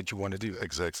 That's not what you want to do.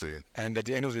 Exactly. And at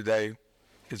the end of the day,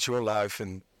 it's your life,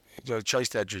 and chase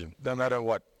that dream, no matter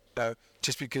what.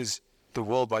 Just because the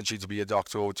world wants you to be a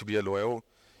doctor or to be a lawyer, or,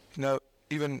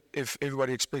 even if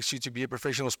everybody expects you to be a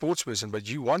professional sportsperson, but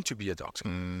you want to be a doctor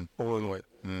or a lawyer,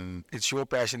 it's your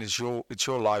passion, it's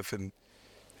your life, and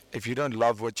if you don't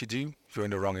love what you do, you're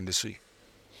in the wrong industry.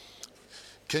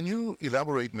 Can you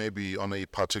elaborate maybe on a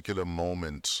particular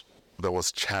moment that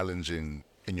was challenging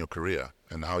in your career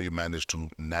and how you managed to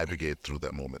navigate through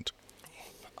that moment?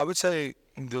 I would say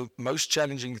the most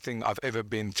challenging thing I've ever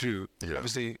been through,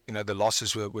 obviously, the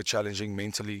losses were challenging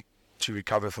mentally to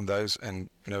recover from those, and,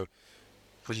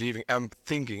 believing,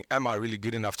 thinking, am I really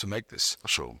good enough to make this?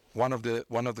 Sure. One of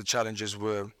the challenges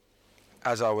were,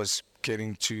 as I was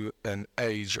getting to an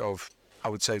age of, I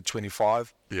would say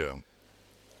 25,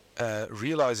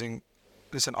 realizing,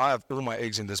 listen, I have all my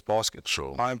eggs in this basket.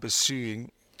 Sure. I'm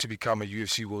pursuing to become a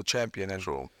UFC world champion, and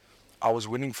Sure. I was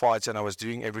winning fights and I was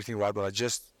doing everything right, but I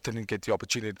just didn't get the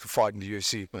opportunity to fight in the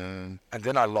UFC. And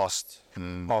then I lost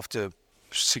after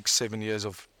 6-7 years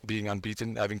of being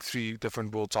unbeaten, having 3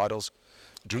 different world titles.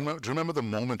 Do you remember the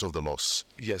moment of the loss?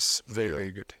 Yes, very,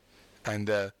 very good. And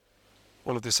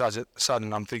all of a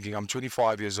sudden, I'm thinking, I'm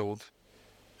 25 years old.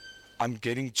 I'm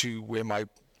getting to where my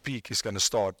peak is going to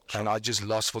start. And I just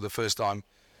lost for the first time.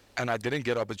 And I didn't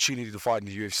get opportunity to fight in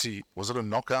the UFC. Was it a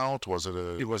knockout? Was it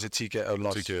a... It was a TKO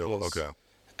loss. TKO, okay.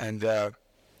 And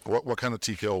what kind of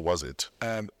TKO was it?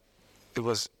 it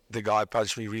was the guy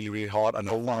punched me really, really hard and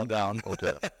hold me down.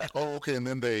 Okay. Oh, okay. And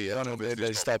then they...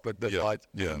 they stopped at the fight.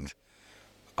 Yeah. And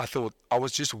I thought I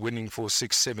was just winning for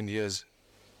 6-7 years,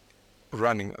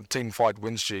 running a 10-fight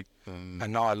win streak.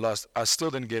 And now I lost. I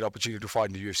still didn't get opportunity to fight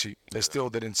in the UFC. They still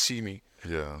didn't see me.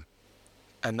 Yeah.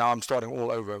 And now I'm starting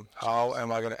all over. How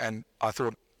am I going to... And I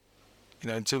thought,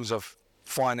 in terms of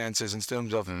finances, in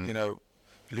terms of,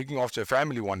 looking after a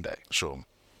family one day. Sure.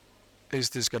 Is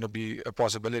this going to be a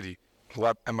possibility?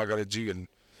 What am I going to do? And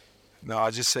no,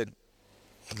 I just said,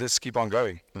 let's keep on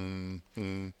going.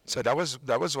 So that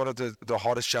was one of the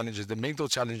hardest challenges. The mental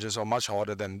challenges are much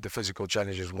harder than the physical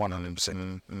challenges,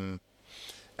 100%.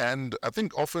 And I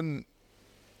think often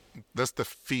that's the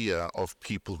fear of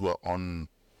people who are on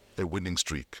a winning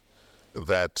streak,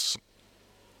 that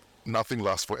nothing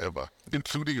lasts forever,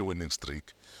 including a winning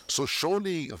streak. So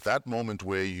surely that moment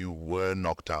where you were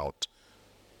knocked out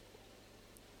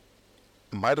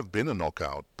might have been a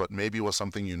knockout, but maybe it was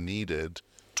something you needed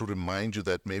to remind you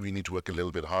that maybe you need to work a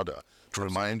little bit harder, to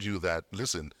remind you that,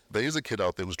 listen, there is a kid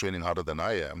out there who's training harder than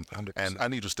I am, 100%. and I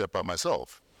need to step up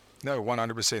myself. No,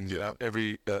 100%.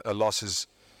 Every a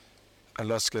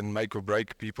loss can make or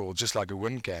break people, just like a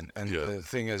win can. And the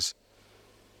thing is,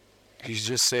 he's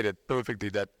just said it perfectly,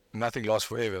 that nothing lasts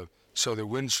forever. So the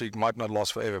win streak might not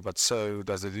last forever, but so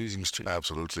does the losing streak.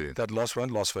 Absolutely. That loss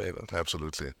won't last forever.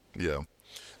 Absolutely. Yeah.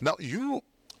 Now, you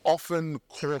often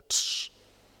caught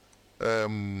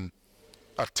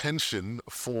attention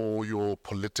for your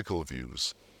political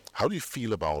views. How do you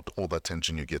feel about all the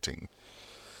attention you're getting?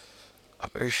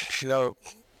 It's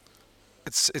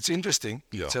interesting.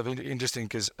 Yeah. It's very interesting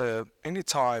because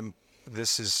anytime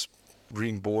this is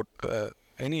being brought,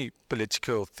 any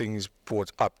political things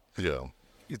brought up,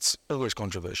 it's always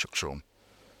controversial. Sure.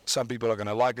 Some people are going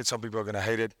to like it, some people are going to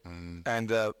hate it.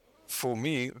 And for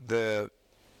me,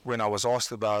 when I was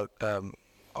asked about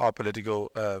our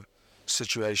political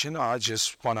situation, I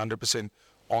just 100%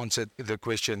 answered the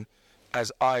question as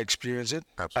I experience it.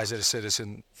 Absolutely. As a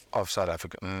citizen of South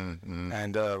Africa.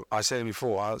 And I said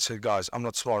before, I said, guys, I'm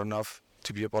not smart enough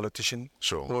to be a politician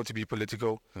or to be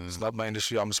political. It's not my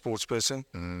industry. I'm a sports person.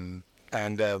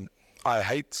 And I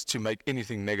hate to make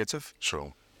anything negative.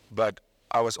 Sure. But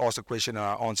I was asked a question and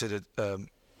I answered it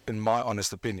in my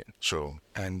honest opinion. Sure.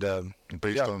 And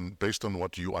based on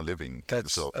what you are living.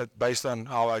 That's based on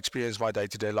how I experience my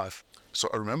day-to-day life. So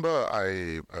I remember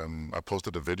I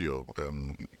posted a video,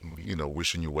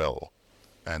 wishing you well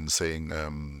and saying,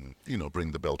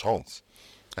 bring the belt home.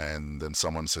 And then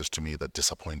someone says to me that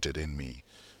disappointed in me,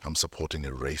 I'm supporting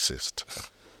a racist.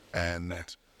 And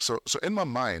so in my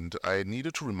mind, I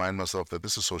needed to remind myself that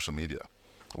this is social media,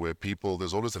 where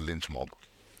there's always a lynch mob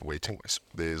waiting.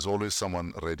 There's always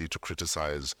someone ready to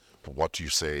criticize what you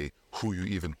say, who you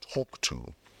even talk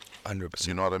to. 100%.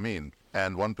 You know what I mean?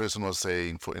 And one person was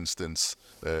saying, for instance,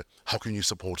 how can you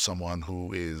support someone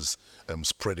who is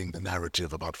spreading the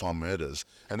narrative about farm murders?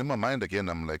 And in my mind, again,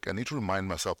 I'm like, I need to remind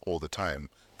myself all the time,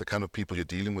 the kind of people you're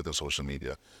dealing with in social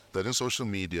media, that in social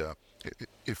media,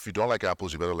 if you don't like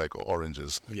apples, you better like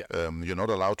oranges. Yeah. You're not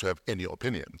allowed to have any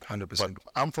opinion. 100%. But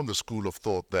I'm from the school of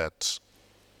thought that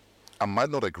I might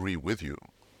not agree with you,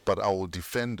 but I will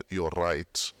defend your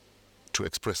right to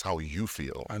express how you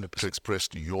feel, 100%. to express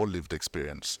your lived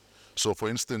experience. So, for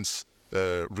instance,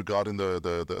 regarding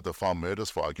the farm murders,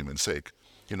 for argument's sake,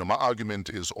 my argument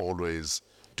is always,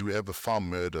 do we have a farm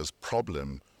murders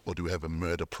problem, or do we have a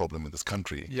murder problem in this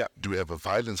country? Yeah. Do we have a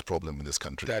violence problem in this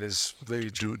country? That is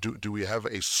very true. Do we have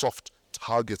a soft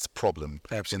targets problem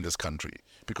Absolutely. in this country?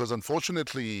 Because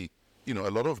unfortunately, a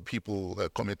lot of people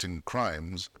committing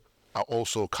crimes are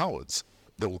also cowards.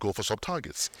 They will go for soft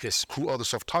targets. Yes. Who are the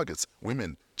soft targets?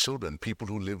 Women, children, people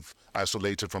who live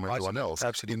isolated from everyone else,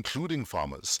 Absolutely. including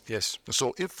farmers. Yes.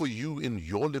 So if for you, in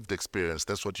your lived experience,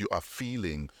 that's what you are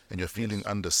feeling, and you're feeling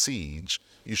under siege,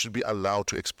 you should be allowed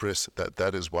to express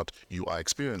that is what you are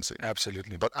experiencing.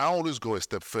 Absolutely. But I always go a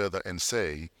step further and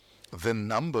say, the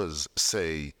numbers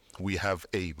say we have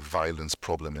a violence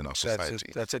problem in our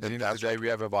society. That's it. At the And end of the day, we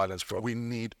have a violence problem. we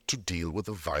need to deal with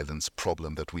the violence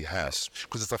problem that we have,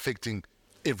 because it's affecting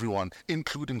everyone,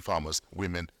 including farmers,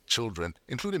 women, children,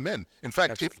 including men. In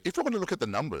fact, if we're going to look at the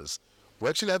numbers, we're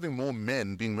actually having more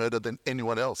men being murdered than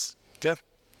anyone else. Yeah.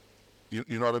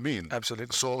 You know what I mean?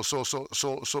 Absolutely. So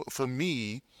for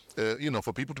me,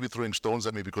 for people to be throwing stones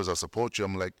at me because I support you,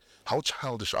 I'm like, how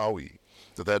childish are we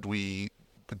that we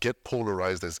get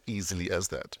polarized as easily as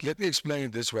that? Let me explain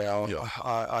it this way.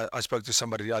 I spoke to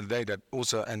somebody the other day that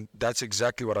also, and that's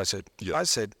exactly what I said. Yeah. I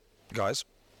said, guys,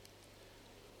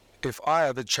 if I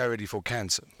have a charity for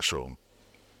cancer, Sure.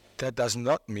 that does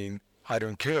not mean I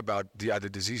don't care about the other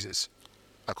diseases.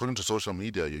 According to social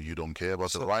media, you don't care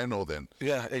about the rhino then.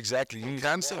 Yeah, exactly.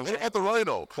 Cancer? What about the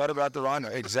rhino? What about the rhino?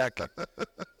 Exactly.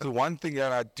 The one thing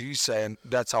that I do say, and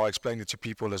that's how I explain it to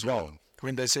people as well,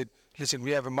 when they said, listen,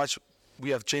 we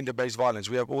have gender-based violence,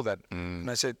 we have all that. And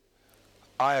I said,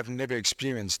 I have never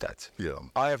experienced that. Yeah.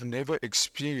 I have never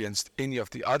experienced any of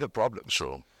the other problems.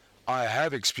 Sure. I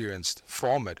have experienced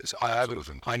farm murders.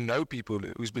 I know people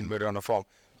who's been murdered on a farm.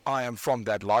 I am from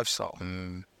that lifestyle.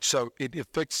 So it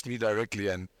affects me directly,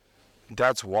 and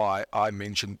that's why I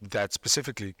mentioned that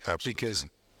specifically. Absolutely. Because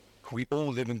we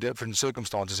all live in different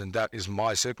circumstances, and that is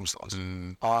my circumstance.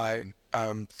 I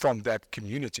am from that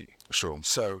community. Sure.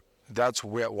 So that's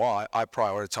why I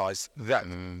prioritize that,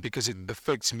 because it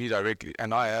affects me directly,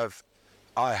 and I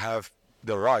have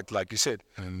the right, like you said,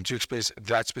 to express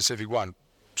that specific one.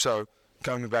 So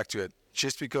coming back to it,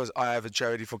 just because I have a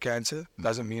charity for cancer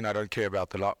doesn't mean I don't care about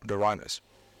the rhinos.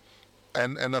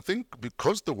 And I think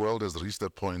because the world has reached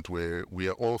that point where we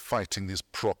are all fighting these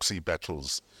proxy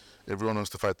battles, everyone wants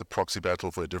to fight the proxy battle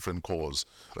for a different cause.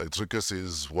 Like Dricus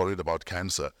is worried about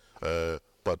cancer,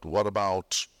 but what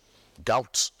about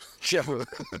gout? Yeah,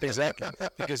 exactly.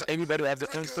 Because everybody has their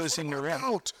own person around.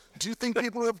 Gout? Do you think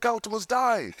people who have gout must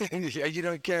die? Yeah, you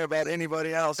don't care about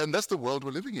anybody else. And that's the world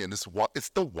we're living in. It's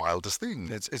the wildest thing.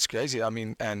 It's crazy. I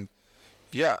mean, and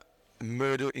yeah,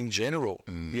 murder in general,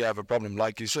 we have a problem,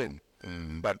 like you said.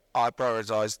 But I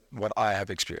prioritize what I have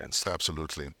experienced.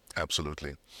 Absolutely.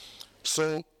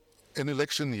 So, an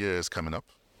election year is coming up.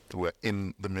 We're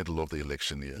in the middle of the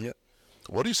election year. Yeah.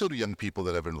 What do you say to young people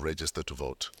that haven't registered to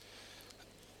vote?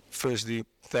 Firstly,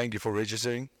 thank you for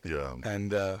registering. Yeah.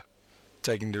 And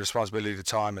taking the responsibility, the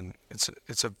time, and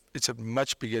it's a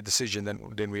much bigger decision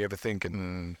than we ever think.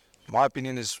 And my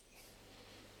opinion is,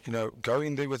 go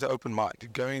in there with an open mind.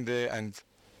 Go in there and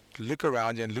look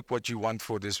around you and look what you want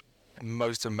for this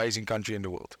most amazing country in the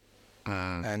world.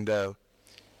 And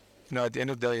at the end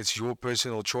of the day, it's your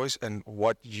personal choice and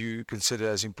what you consider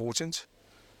as important.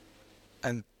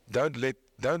 And don't let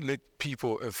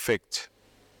people affect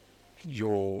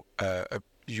your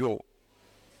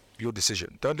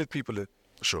decision. Don't let people.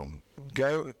 Sure.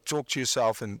 Go talk to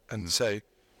yourself and say,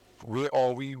 where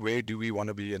are we? Where do we want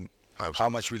to be? And how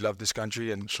much we love this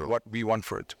country and what we want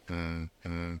for it.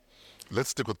 Let's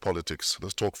stick with politics.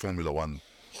 Let's talk Formula One.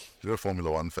 You're a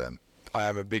Formula One fan. I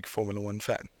am a big Formula One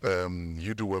fan.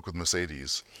 You do work with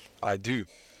Mercedes. I do.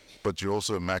 But you're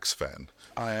also a Max fan.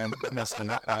 I am a Max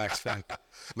fan.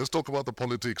 Let's talk about the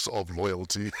politics of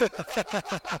loyalty.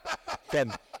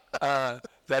 Ben,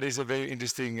 that is a very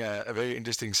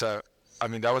interesting. So, I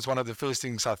mean, that was one of the first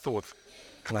things I thought.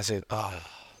 And I said,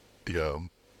 Yeah.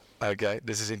 Okay,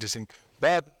 this is interesting.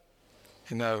 But,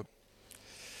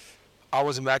 I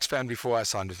was a Max fan before I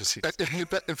signed with Mercedes.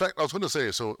 In fact, I was going to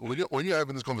say, so when you're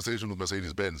having this conversation with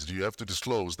Mercedes-Benz, do you have to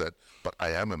disclose that, but I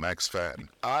am a Max fan?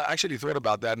 I actually thought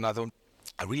about that, and I thought,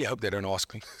 I really hope they don't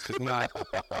ask me. I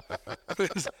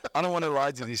don't want to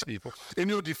ride to these people. In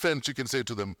your defense, you can say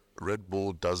to them, Red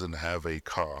Bull doesn't have a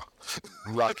car.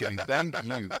 Luckily. Thank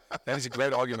you. That is a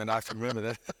great argument. I have to remember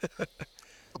that.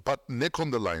 But neck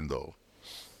on the line, though,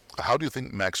 how do you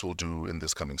think Max will do in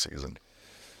this coming season?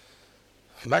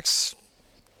 Max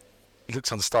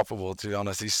looks unstoppable, to be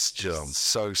honest. He's just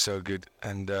so good.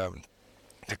 And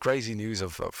the crazy news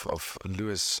of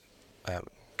Lewis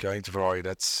going to Ferrari,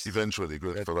 that's Eventually,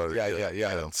 good Ferrari.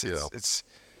 yeah.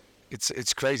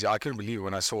 It's crazy. I couldn't believe it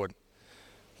when I saw it.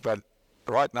 But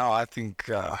right now, I think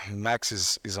Max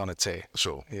is on a tear.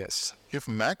 Sure. Yes. If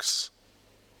Max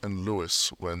and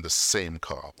Lewis were in the same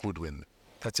car, who'd win?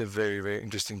 That's a very, very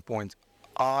interesting point.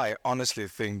 I honestly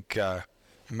think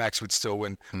Max would still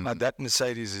win. That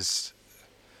Mercedes is,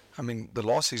 I mean, the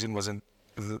last season wasn't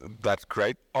that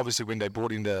great. Obviously, when they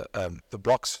brought in the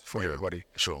blocks for everybody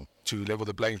Sure. to level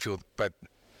the playing field. But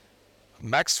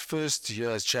Max's first year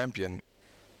as champion,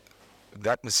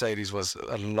 that Mercedes was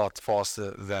a lot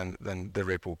faster than the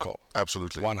Red Bull car.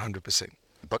 Absolutely. 100%.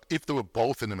 But if they were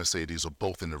both in a Mercedes or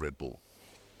both in a Red Bull,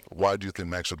 why do you think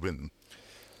Max should win?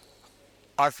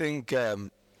 I think,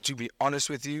 to be honest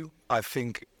with you, I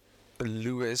think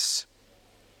Lewis,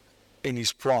 in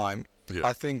his prime,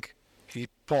 I think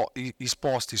he's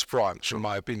past his prime, in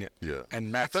my opinion. Yeah.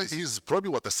 And Max, He's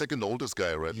probably, the second oldest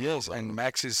guy, right? yes, and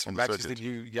Max is on the the circuit.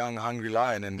 new young hungry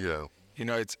lion, and Yeah. you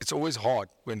know it's always hard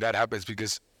when that happens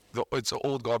because it's an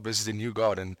old guard versus the new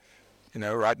guard, and you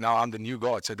know right now I'm the new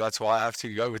guard, so that's why I have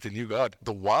to go with the new guard.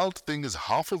 The wild thing is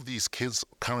half of these kids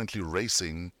currently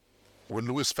racing were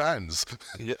Lewis fans.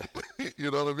 Yeah. You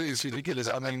know what I mean? It's ridiculous.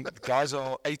 I mean, guys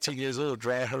are 18 years old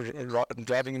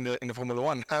driving in the Formula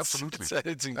One. Absolutely.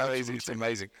 It's crazy. It's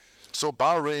amazing. So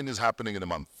Bahrain is happening in a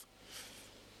month.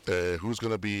 Who's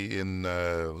going to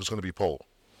be pole?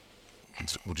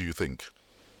 What do you think?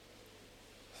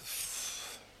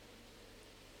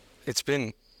 It's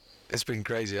been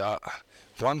crazy.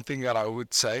 One thing that I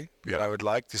would say that I would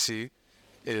like to see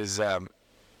is I'm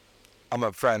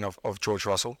a fan of George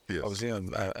Russell. Yes. Obviously,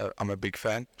 I'm a big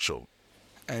fan, Sure.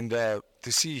 and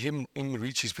to see him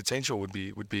reach his potential would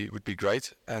be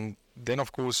great. And then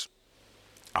of course,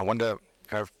 I wonder,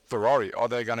 Ferrari, are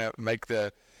they gonna make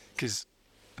because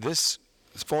this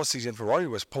past season Ferrari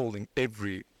was polling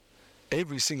every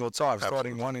single time,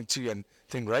 starting 1 and 2, and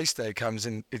then race day comes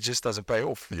and it just doesn't pay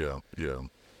off. Yeah.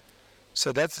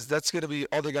 So that's going to be,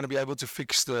 are they going to be able to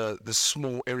fix the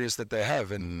small areas that they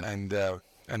have and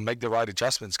make the right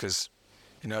adjustments? Because,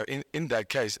 you know, in that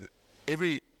case,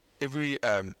 every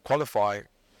qualify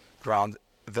round,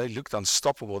 they looked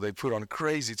unstoppable. They put on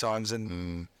crazy times,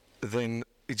 and then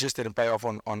it just didn't pay off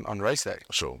on race day.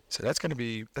 Sure. So that's going to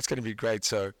be great.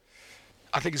 So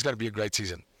I think it's going to be a great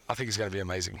season. I think it's going to be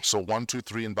amazing. So 1, 2,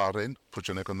 3 in Bahrain. Put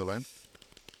your neck on the line.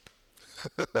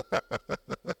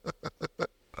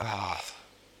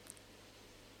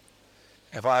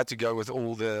 If I had to go with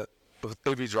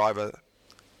every driver,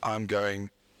 I'm going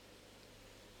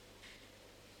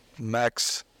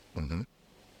Max,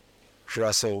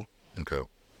 Russell. Okay.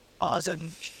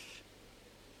 Awesome.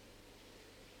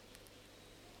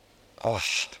 Oh,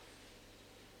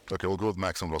 Okay, we'll go with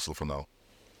Max and Russell for now.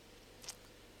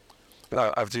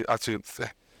 no, I have to.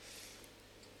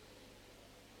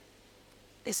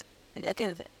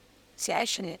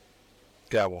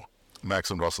 Yeah, well,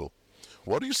 Max and Russell.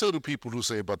 What do you say to people who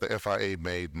say about the FIA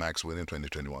made Max win in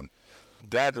 2021?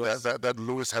 that was That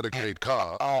Lewis had a great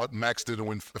car, but Max didn't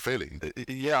win fairly.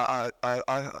 yeah.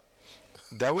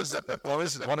 That was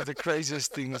one of the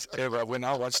craziest things ever. When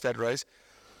I watched that race,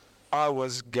 I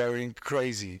was going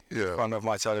crazy in front of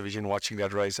my television watching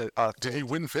that race. Did he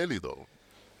win fairly, though?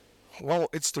 Well,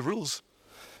 it's the rules.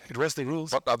 It was the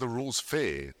rules. But are the rules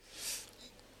fair?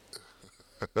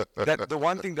 The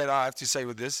one thing that I have to say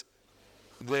with this,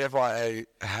 the FIA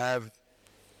have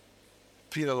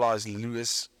penalized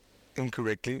Lewis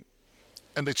incorrectly,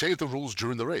 And they changed the rules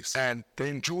during the race. and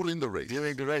then During the race.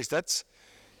 during the race,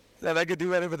 they could do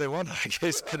whatever they want, I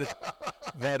guess.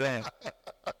 But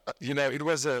you know, it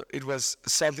was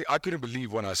something I couldn't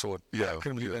believe when I saw it. Yeah, I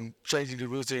couldn't believe yeah. And changing the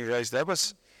rules during the race. That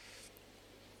was,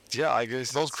 yeah, I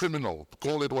guess. That was criminal.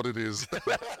 Call it what it is.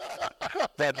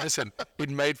 But listen, it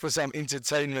made for some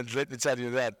entertainment. Let me tell you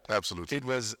that. Absolutely.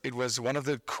 It was one of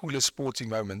the coolest sporting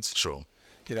moments. Sure.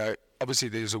 You know, obviously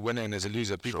there's a winner and there's a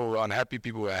loser. People were unhappy,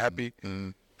 people were happy.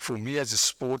 For me as a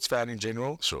sports fan in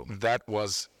general, Sure. that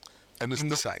was And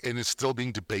it's still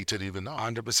being debated even now.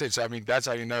 100%. So I mean, that's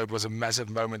how you know it was a massive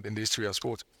moment in the history of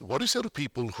sport. What do you say to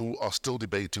people who are still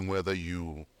debating whether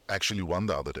you actually won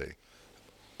the other day?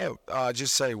 I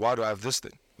just say, why do I have this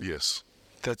thing? Yes,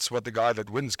 That's what the guy that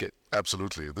wins get.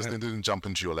 absolutely. This thing didn't jump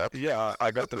into your lap. Yeah,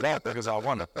 I got the bat because I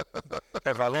won.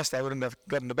 If I lost, I wouldn't have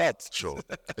gotten the bat. Sure.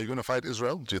 Are you going to fight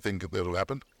Israel? Do you think that'll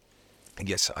happen?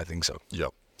 Yes, I think so. Yeah.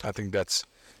 I think that's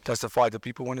the fight that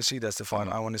people want to see. That's the fight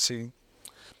I want to see.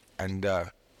 And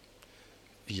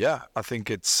yeah, I think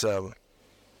it's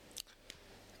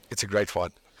it's a great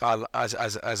fight. As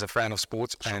a fan of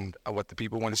sports and what the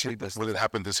people want to see. Will it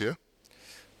happen this year?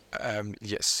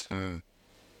 Yes.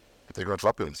 They got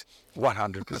weapons.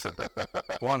 100%.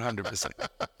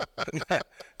 100%.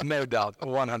 No doubt.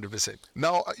 100%.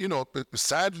 Now,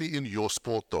 sadly in your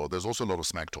sport, though, there's also a lot of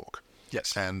smack talk.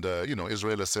 Yes. And,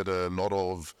 Israel has said a lot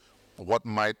of what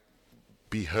might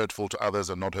be hurtful to others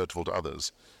and not hurtful to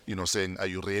others. Saying, are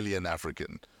you really an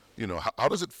African? How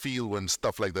does it feel when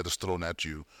stuff like that is thrown at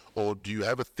you? Or do you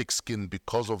have a thick skin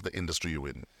because of the industry you're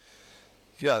in?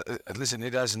 Yeah, listen,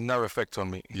 it has no effect on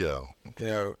me. Yeah.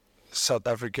 South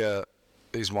Africa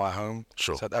is my home.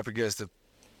 Sure. South Africa is the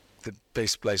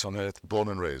best place on earth. Born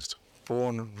and raised.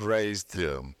 Born, raised.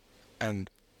 Yeah. And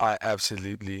I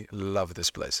absolutely love this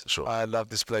place. Sure. I love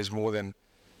this place more than...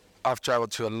 I've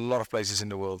traveled to a lot of places in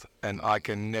the world, and I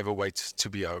can never wait to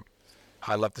be home.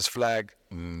 I love this flag.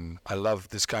 I love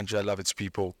this country. I love its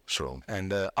people. Sure.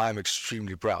 And I'm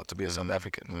extremely proud to be a South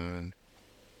African.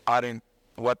 I don't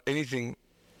want anything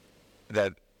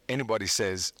that anybody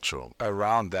says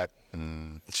around that.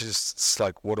 It's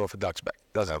like water off a duck's back.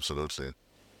 Absolutely.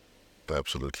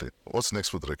 What's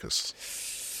next with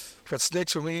Dricus? What's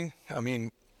next for me? I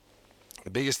mean, the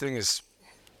biggest thing is,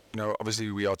 obviously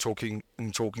we are talkings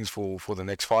for the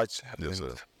next fights. Yes,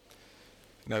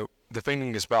 sir.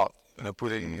 Defending this bout,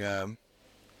 putting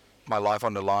my life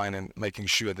on the line and making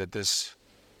sure that this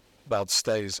bout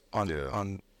stays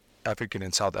on African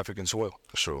and South African soil.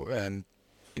 Sure. And,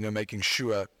 making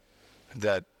sure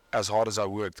that as hard as I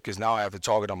worked, because now I have a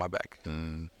target on my back,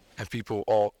 and people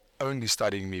are only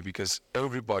studying me because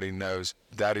everybody knows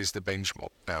that is the benchmark.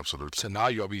 Absolutely. So now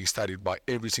you are being studied by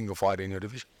every single fighter in your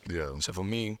division. Yeah. So for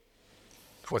me,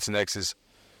 what's next is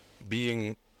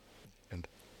being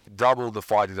double the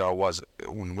fighter that I was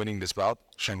when winning this bout,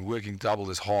 and working double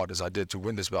as hard as I did to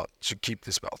win this bout, to keep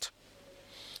this belt.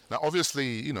 Now,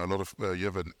 obviously, a lot of you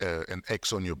have an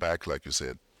X on your back, like you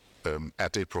said,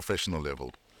 at a professional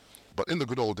level. But in the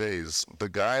good old days, the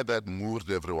guy that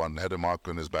moved everyone had a mark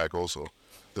on his back also.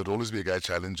 There'd always be a guy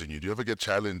challenging you. Do you ever get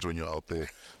challenged when you're out there?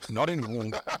 Not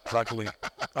anymore, luckily.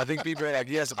 I think people are like,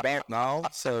 he has a belt now,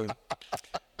 so...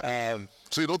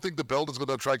 So you don't think the belt is going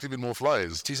to attract even more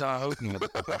flies? Geez, I hope not.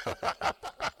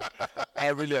 I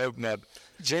really hope not.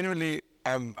 Generally,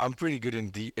 I'm pretty good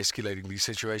in de-escalating these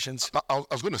situations. I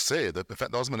was going to say that, in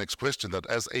fact, that was my next question, that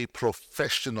as a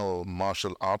professional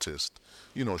martial artist,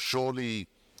 surely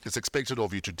it's expected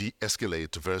of you to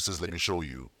de-escalate versus let me show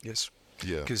you. Yes.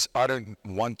 Yeah. Because I don't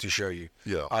want to show you.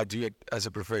 Yeah. I do it as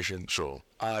a profession. Sure.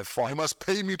 I fight. You must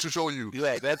pay me to show you.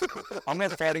 Yeah, I'm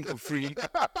not fighting for free.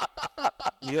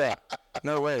 Yeah,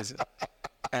 no ways.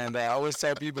 And I always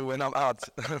tell people when I'm out,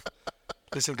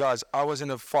 listen, guys, I was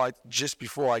in a fight just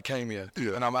before I came here.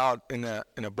 Yeah. And I'm out in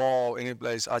a bar, any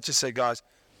place. I just say, guys,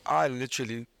 I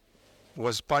literally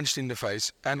was punched in the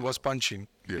face and was punching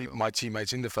my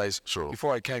teammates in the face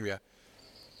before I came here.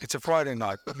 It's a Friday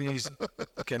night. Please,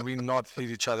 can we not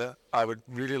hit each other? I would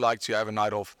really like to have a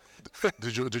night off.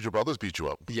 Did your brothers beat you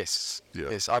up? Yes. Yeah.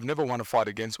 Yes. I've never won a fight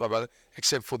against my brother,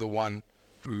 except for the one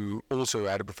who also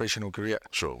had a professional career.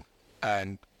 Sure.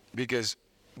 And because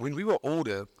when we were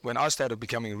older, when I started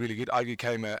becoming really good, I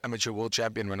became an amateur world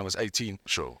champion when I was 18.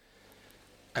 Sure.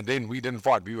 And then we didn't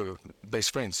fight. We were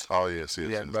best friends. Oh, yes.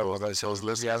 Yeah, I was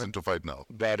less into fight now.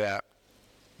 But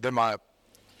then my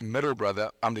middle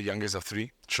brother, I'm the youngest of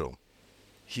three. Sure.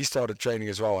 He started training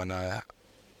as well, and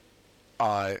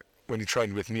when he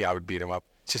trained with me, I would beat him up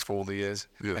just for all the years.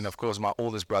 Yes. And of course, my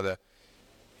oldest brother,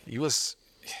 he was.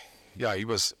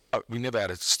 We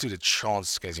never stood a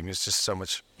chance against him. He was just so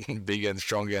much bigger and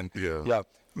stronger. And I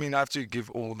mean, I have to give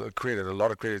a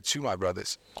lot of credit to my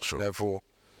brothers. Sure. For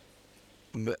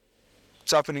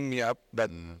toughening me up,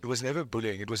 but it was never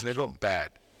bullying. It was never bad.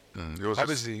 It was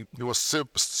obviously it was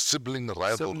sibling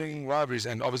rivalry. Sibling rivalries,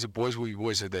 and obviously boys were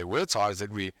boys. There were times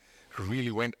that we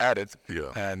really went at it.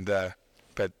 Yeah. And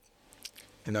but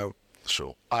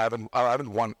Sure. I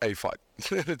haven't won a fight.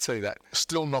 Let's say that.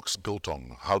 Still Knox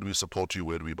Biltong. How do we support you?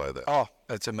 Where do we buy that? Oh,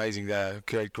 that's amazing.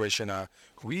 Great question.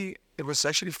 It was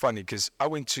actually funny because I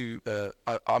went to.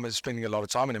 I'm spending a lot of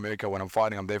time in America when I'm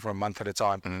fighting. I'm there for a month at a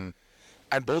time.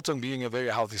 And biltong being a very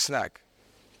healthy snack,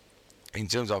 in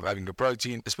terms of having the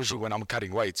protein, especially when I'm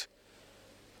cutting weight.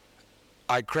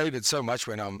 I crave it so much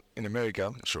when I'm in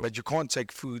America, but you can't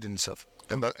take food and stuff.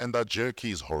 And that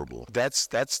jerky is horrible. That's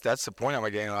the point I'm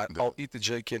getting. I'll eat the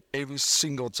jerky every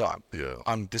single time. Yeah.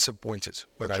 I'm disappointed.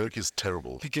 The jerky is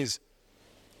terrible. Because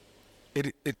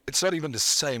it's not even the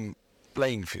same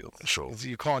playing field. Sure.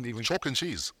 You can't even... Chalk and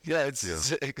cheese. Yeah,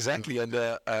 exactly. And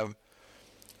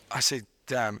I said,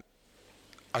 damn,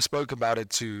 I spoke about it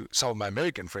to some of my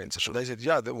American friends. So they said,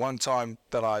 yeah, the one time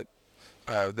that I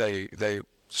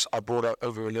brought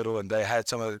over a little and they had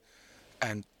some of it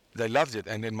and they loved it.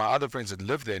 And then my other friends that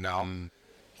live there now,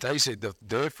 they said that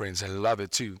their friends love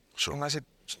it too. Sure. And I said,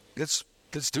 let's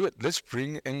do it. Let's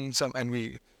bring in some. And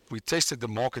we tested the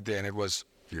market there and it was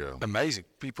amazing.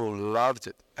 People loved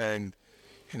it. And,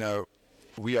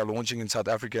 we are launching in South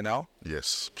Africa now.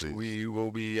 Yes, please. We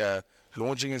will be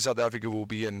launching in South Africa. We'll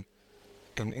be in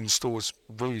stores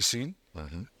very soon.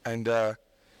 Mm-hmm. And I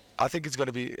think it's going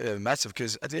to be massive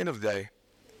because at the end of the day,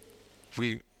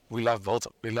 we love Volta.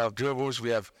 We love durables.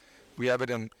 We have it,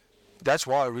 and that's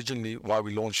why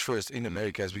we launched first in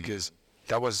America is because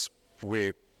that was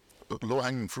where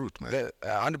Low-hanging fruit, man.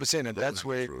 100%, and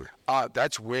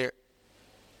that's where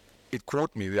it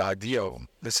caught me the idea of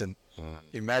listen.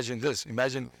 Imagine this.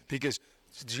 Imagine because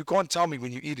you can't tell me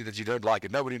when you eat it that you don't like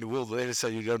it. Nobody in the world will ever say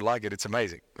you don't like it. It's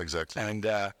amazing. Exactly. And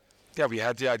we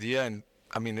had the idea, and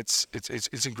I mean it's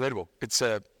incredible. It's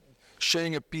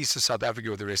sharing a piece of South Africa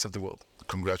with the rest of the world.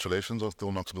 Congratulations on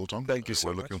Still Knox Biltong. Thank you so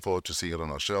much. We're looking forward to seeing it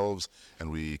on our shelves,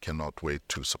 and we cannot wait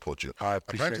to support you. I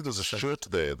appreciate Apparently there's a shirt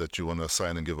there that you want to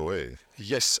sign and give away.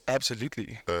 Yes,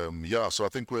 absolutely. So I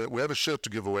think we have a shirt to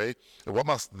give away.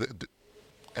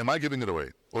 Am I giving it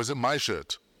away? Or is it my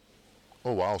shirt?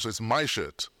 Oh, wow, so it's my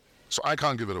shirt. So I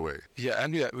can't give it away. Yeah,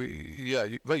 and you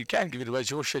can give it away.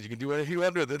 It's your shirt. You can do whatever you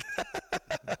want with it.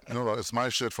 No, it's my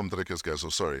shirt from Dricus, guys, so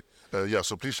sorry.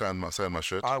 So please sign my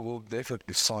shirt. I will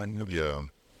definitely sign it. Yeah.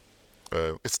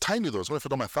 It's tiny, though. It's going to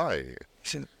fit on my thigh.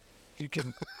 Listen, you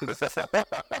can...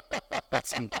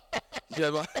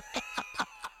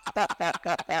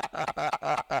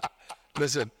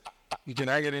 Listen, you can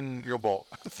hang it in your ball.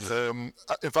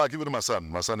 If I give it to my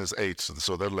son is 8,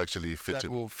 so that'll actually fit That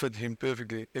him. will fit him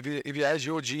perfectly. If he has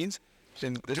your jeans,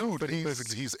 then that will fit him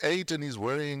perfectly. He's 8 and he's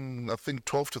wearing, I think,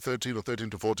 12 to 13 or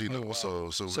 13 to 14. Oh, wow.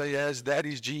 So he has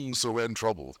daddy's jeans. So we're in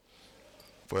trouble.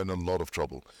 We're in a lot of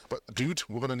trouble. But, dude,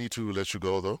 we're going to need to let you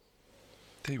go, though.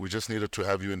 We just needed to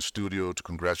have you in studio to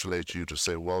congratulate you, to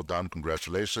say, well done,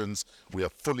 congratulations. We are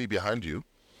fully behind you.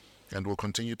 And we'll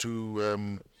continue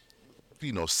to,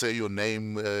 say your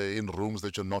name in rooms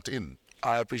that you're not in.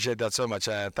 I appreciate that so much.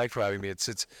 Thanks for having me.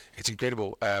 It's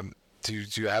incredible to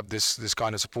have this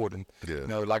kind of support. And,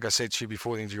 like I said to you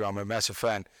before the interview, I'm a massive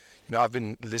fan. I've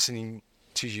been listening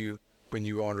to you when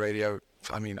you were on radio.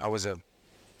 I mean, I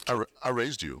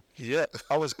raised you. Yeah,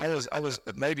 I was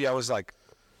like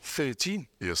 13.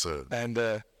 Yes, sir. And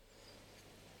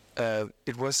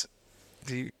it was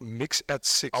the mix at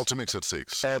 6. Ultra Mix at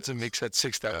 6. Ultra Mix at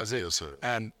 6, that was it. Yes, sir.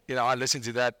 And, I listened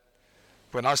to that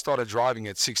when I started driving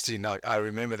at 16. I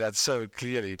remember that so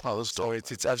clearly. Oh, that's so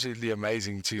it's absolutely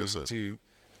amazing to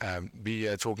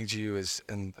be talking to you,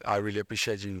 and I really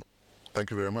appreciate you. Thank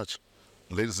you very much.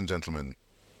 Ladies and gentlemen,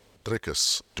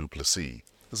 Dricus du Plessis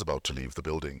is about to leave the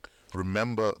building.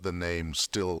 Remember the name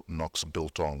Still Knox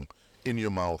Biltong in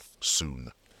your mouth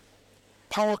soon.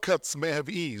 Power cuts may have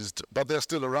eased, but they're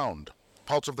still around.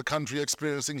 Parts of the country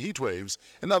experiencing heat waves,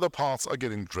 and other parts are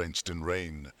getting drenched in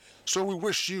rain. So we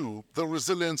wish you the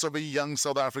resilience of a young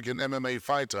South African MMA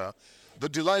fighter, the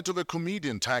delight of a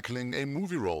comedian tackling a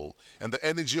movie role, and the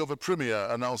energy of a premier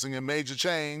announcing a major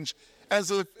change,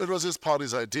 as if it was his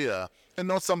party's idea, and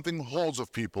not something hordes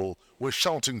of people were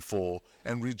shouting for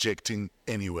and rejecting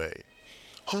anyway.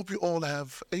 Hope you all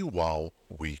have a wow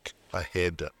week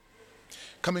ahead.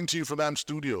 Coming to you from AM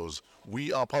Studios,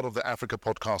 we are part of the Africa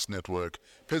Podcast Network.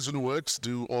 Pezunu Works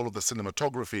do all of the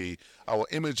cinematography, our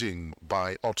imaging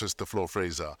by artist The Flo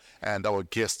Fraser, and our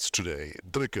guests today,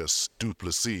 Dricus du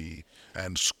Plessis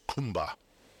and Skhumba.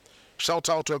 Shout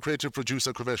out to our creative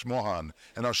producer, Kravesh Mohan,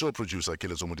 and our show producer,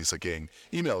 Kilezo Modisa Gang.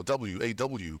 Email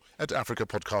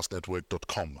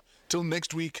waw@africapodcastnetwork.com. Till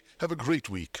next week, have a great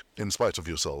week in spite of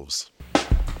yourselves.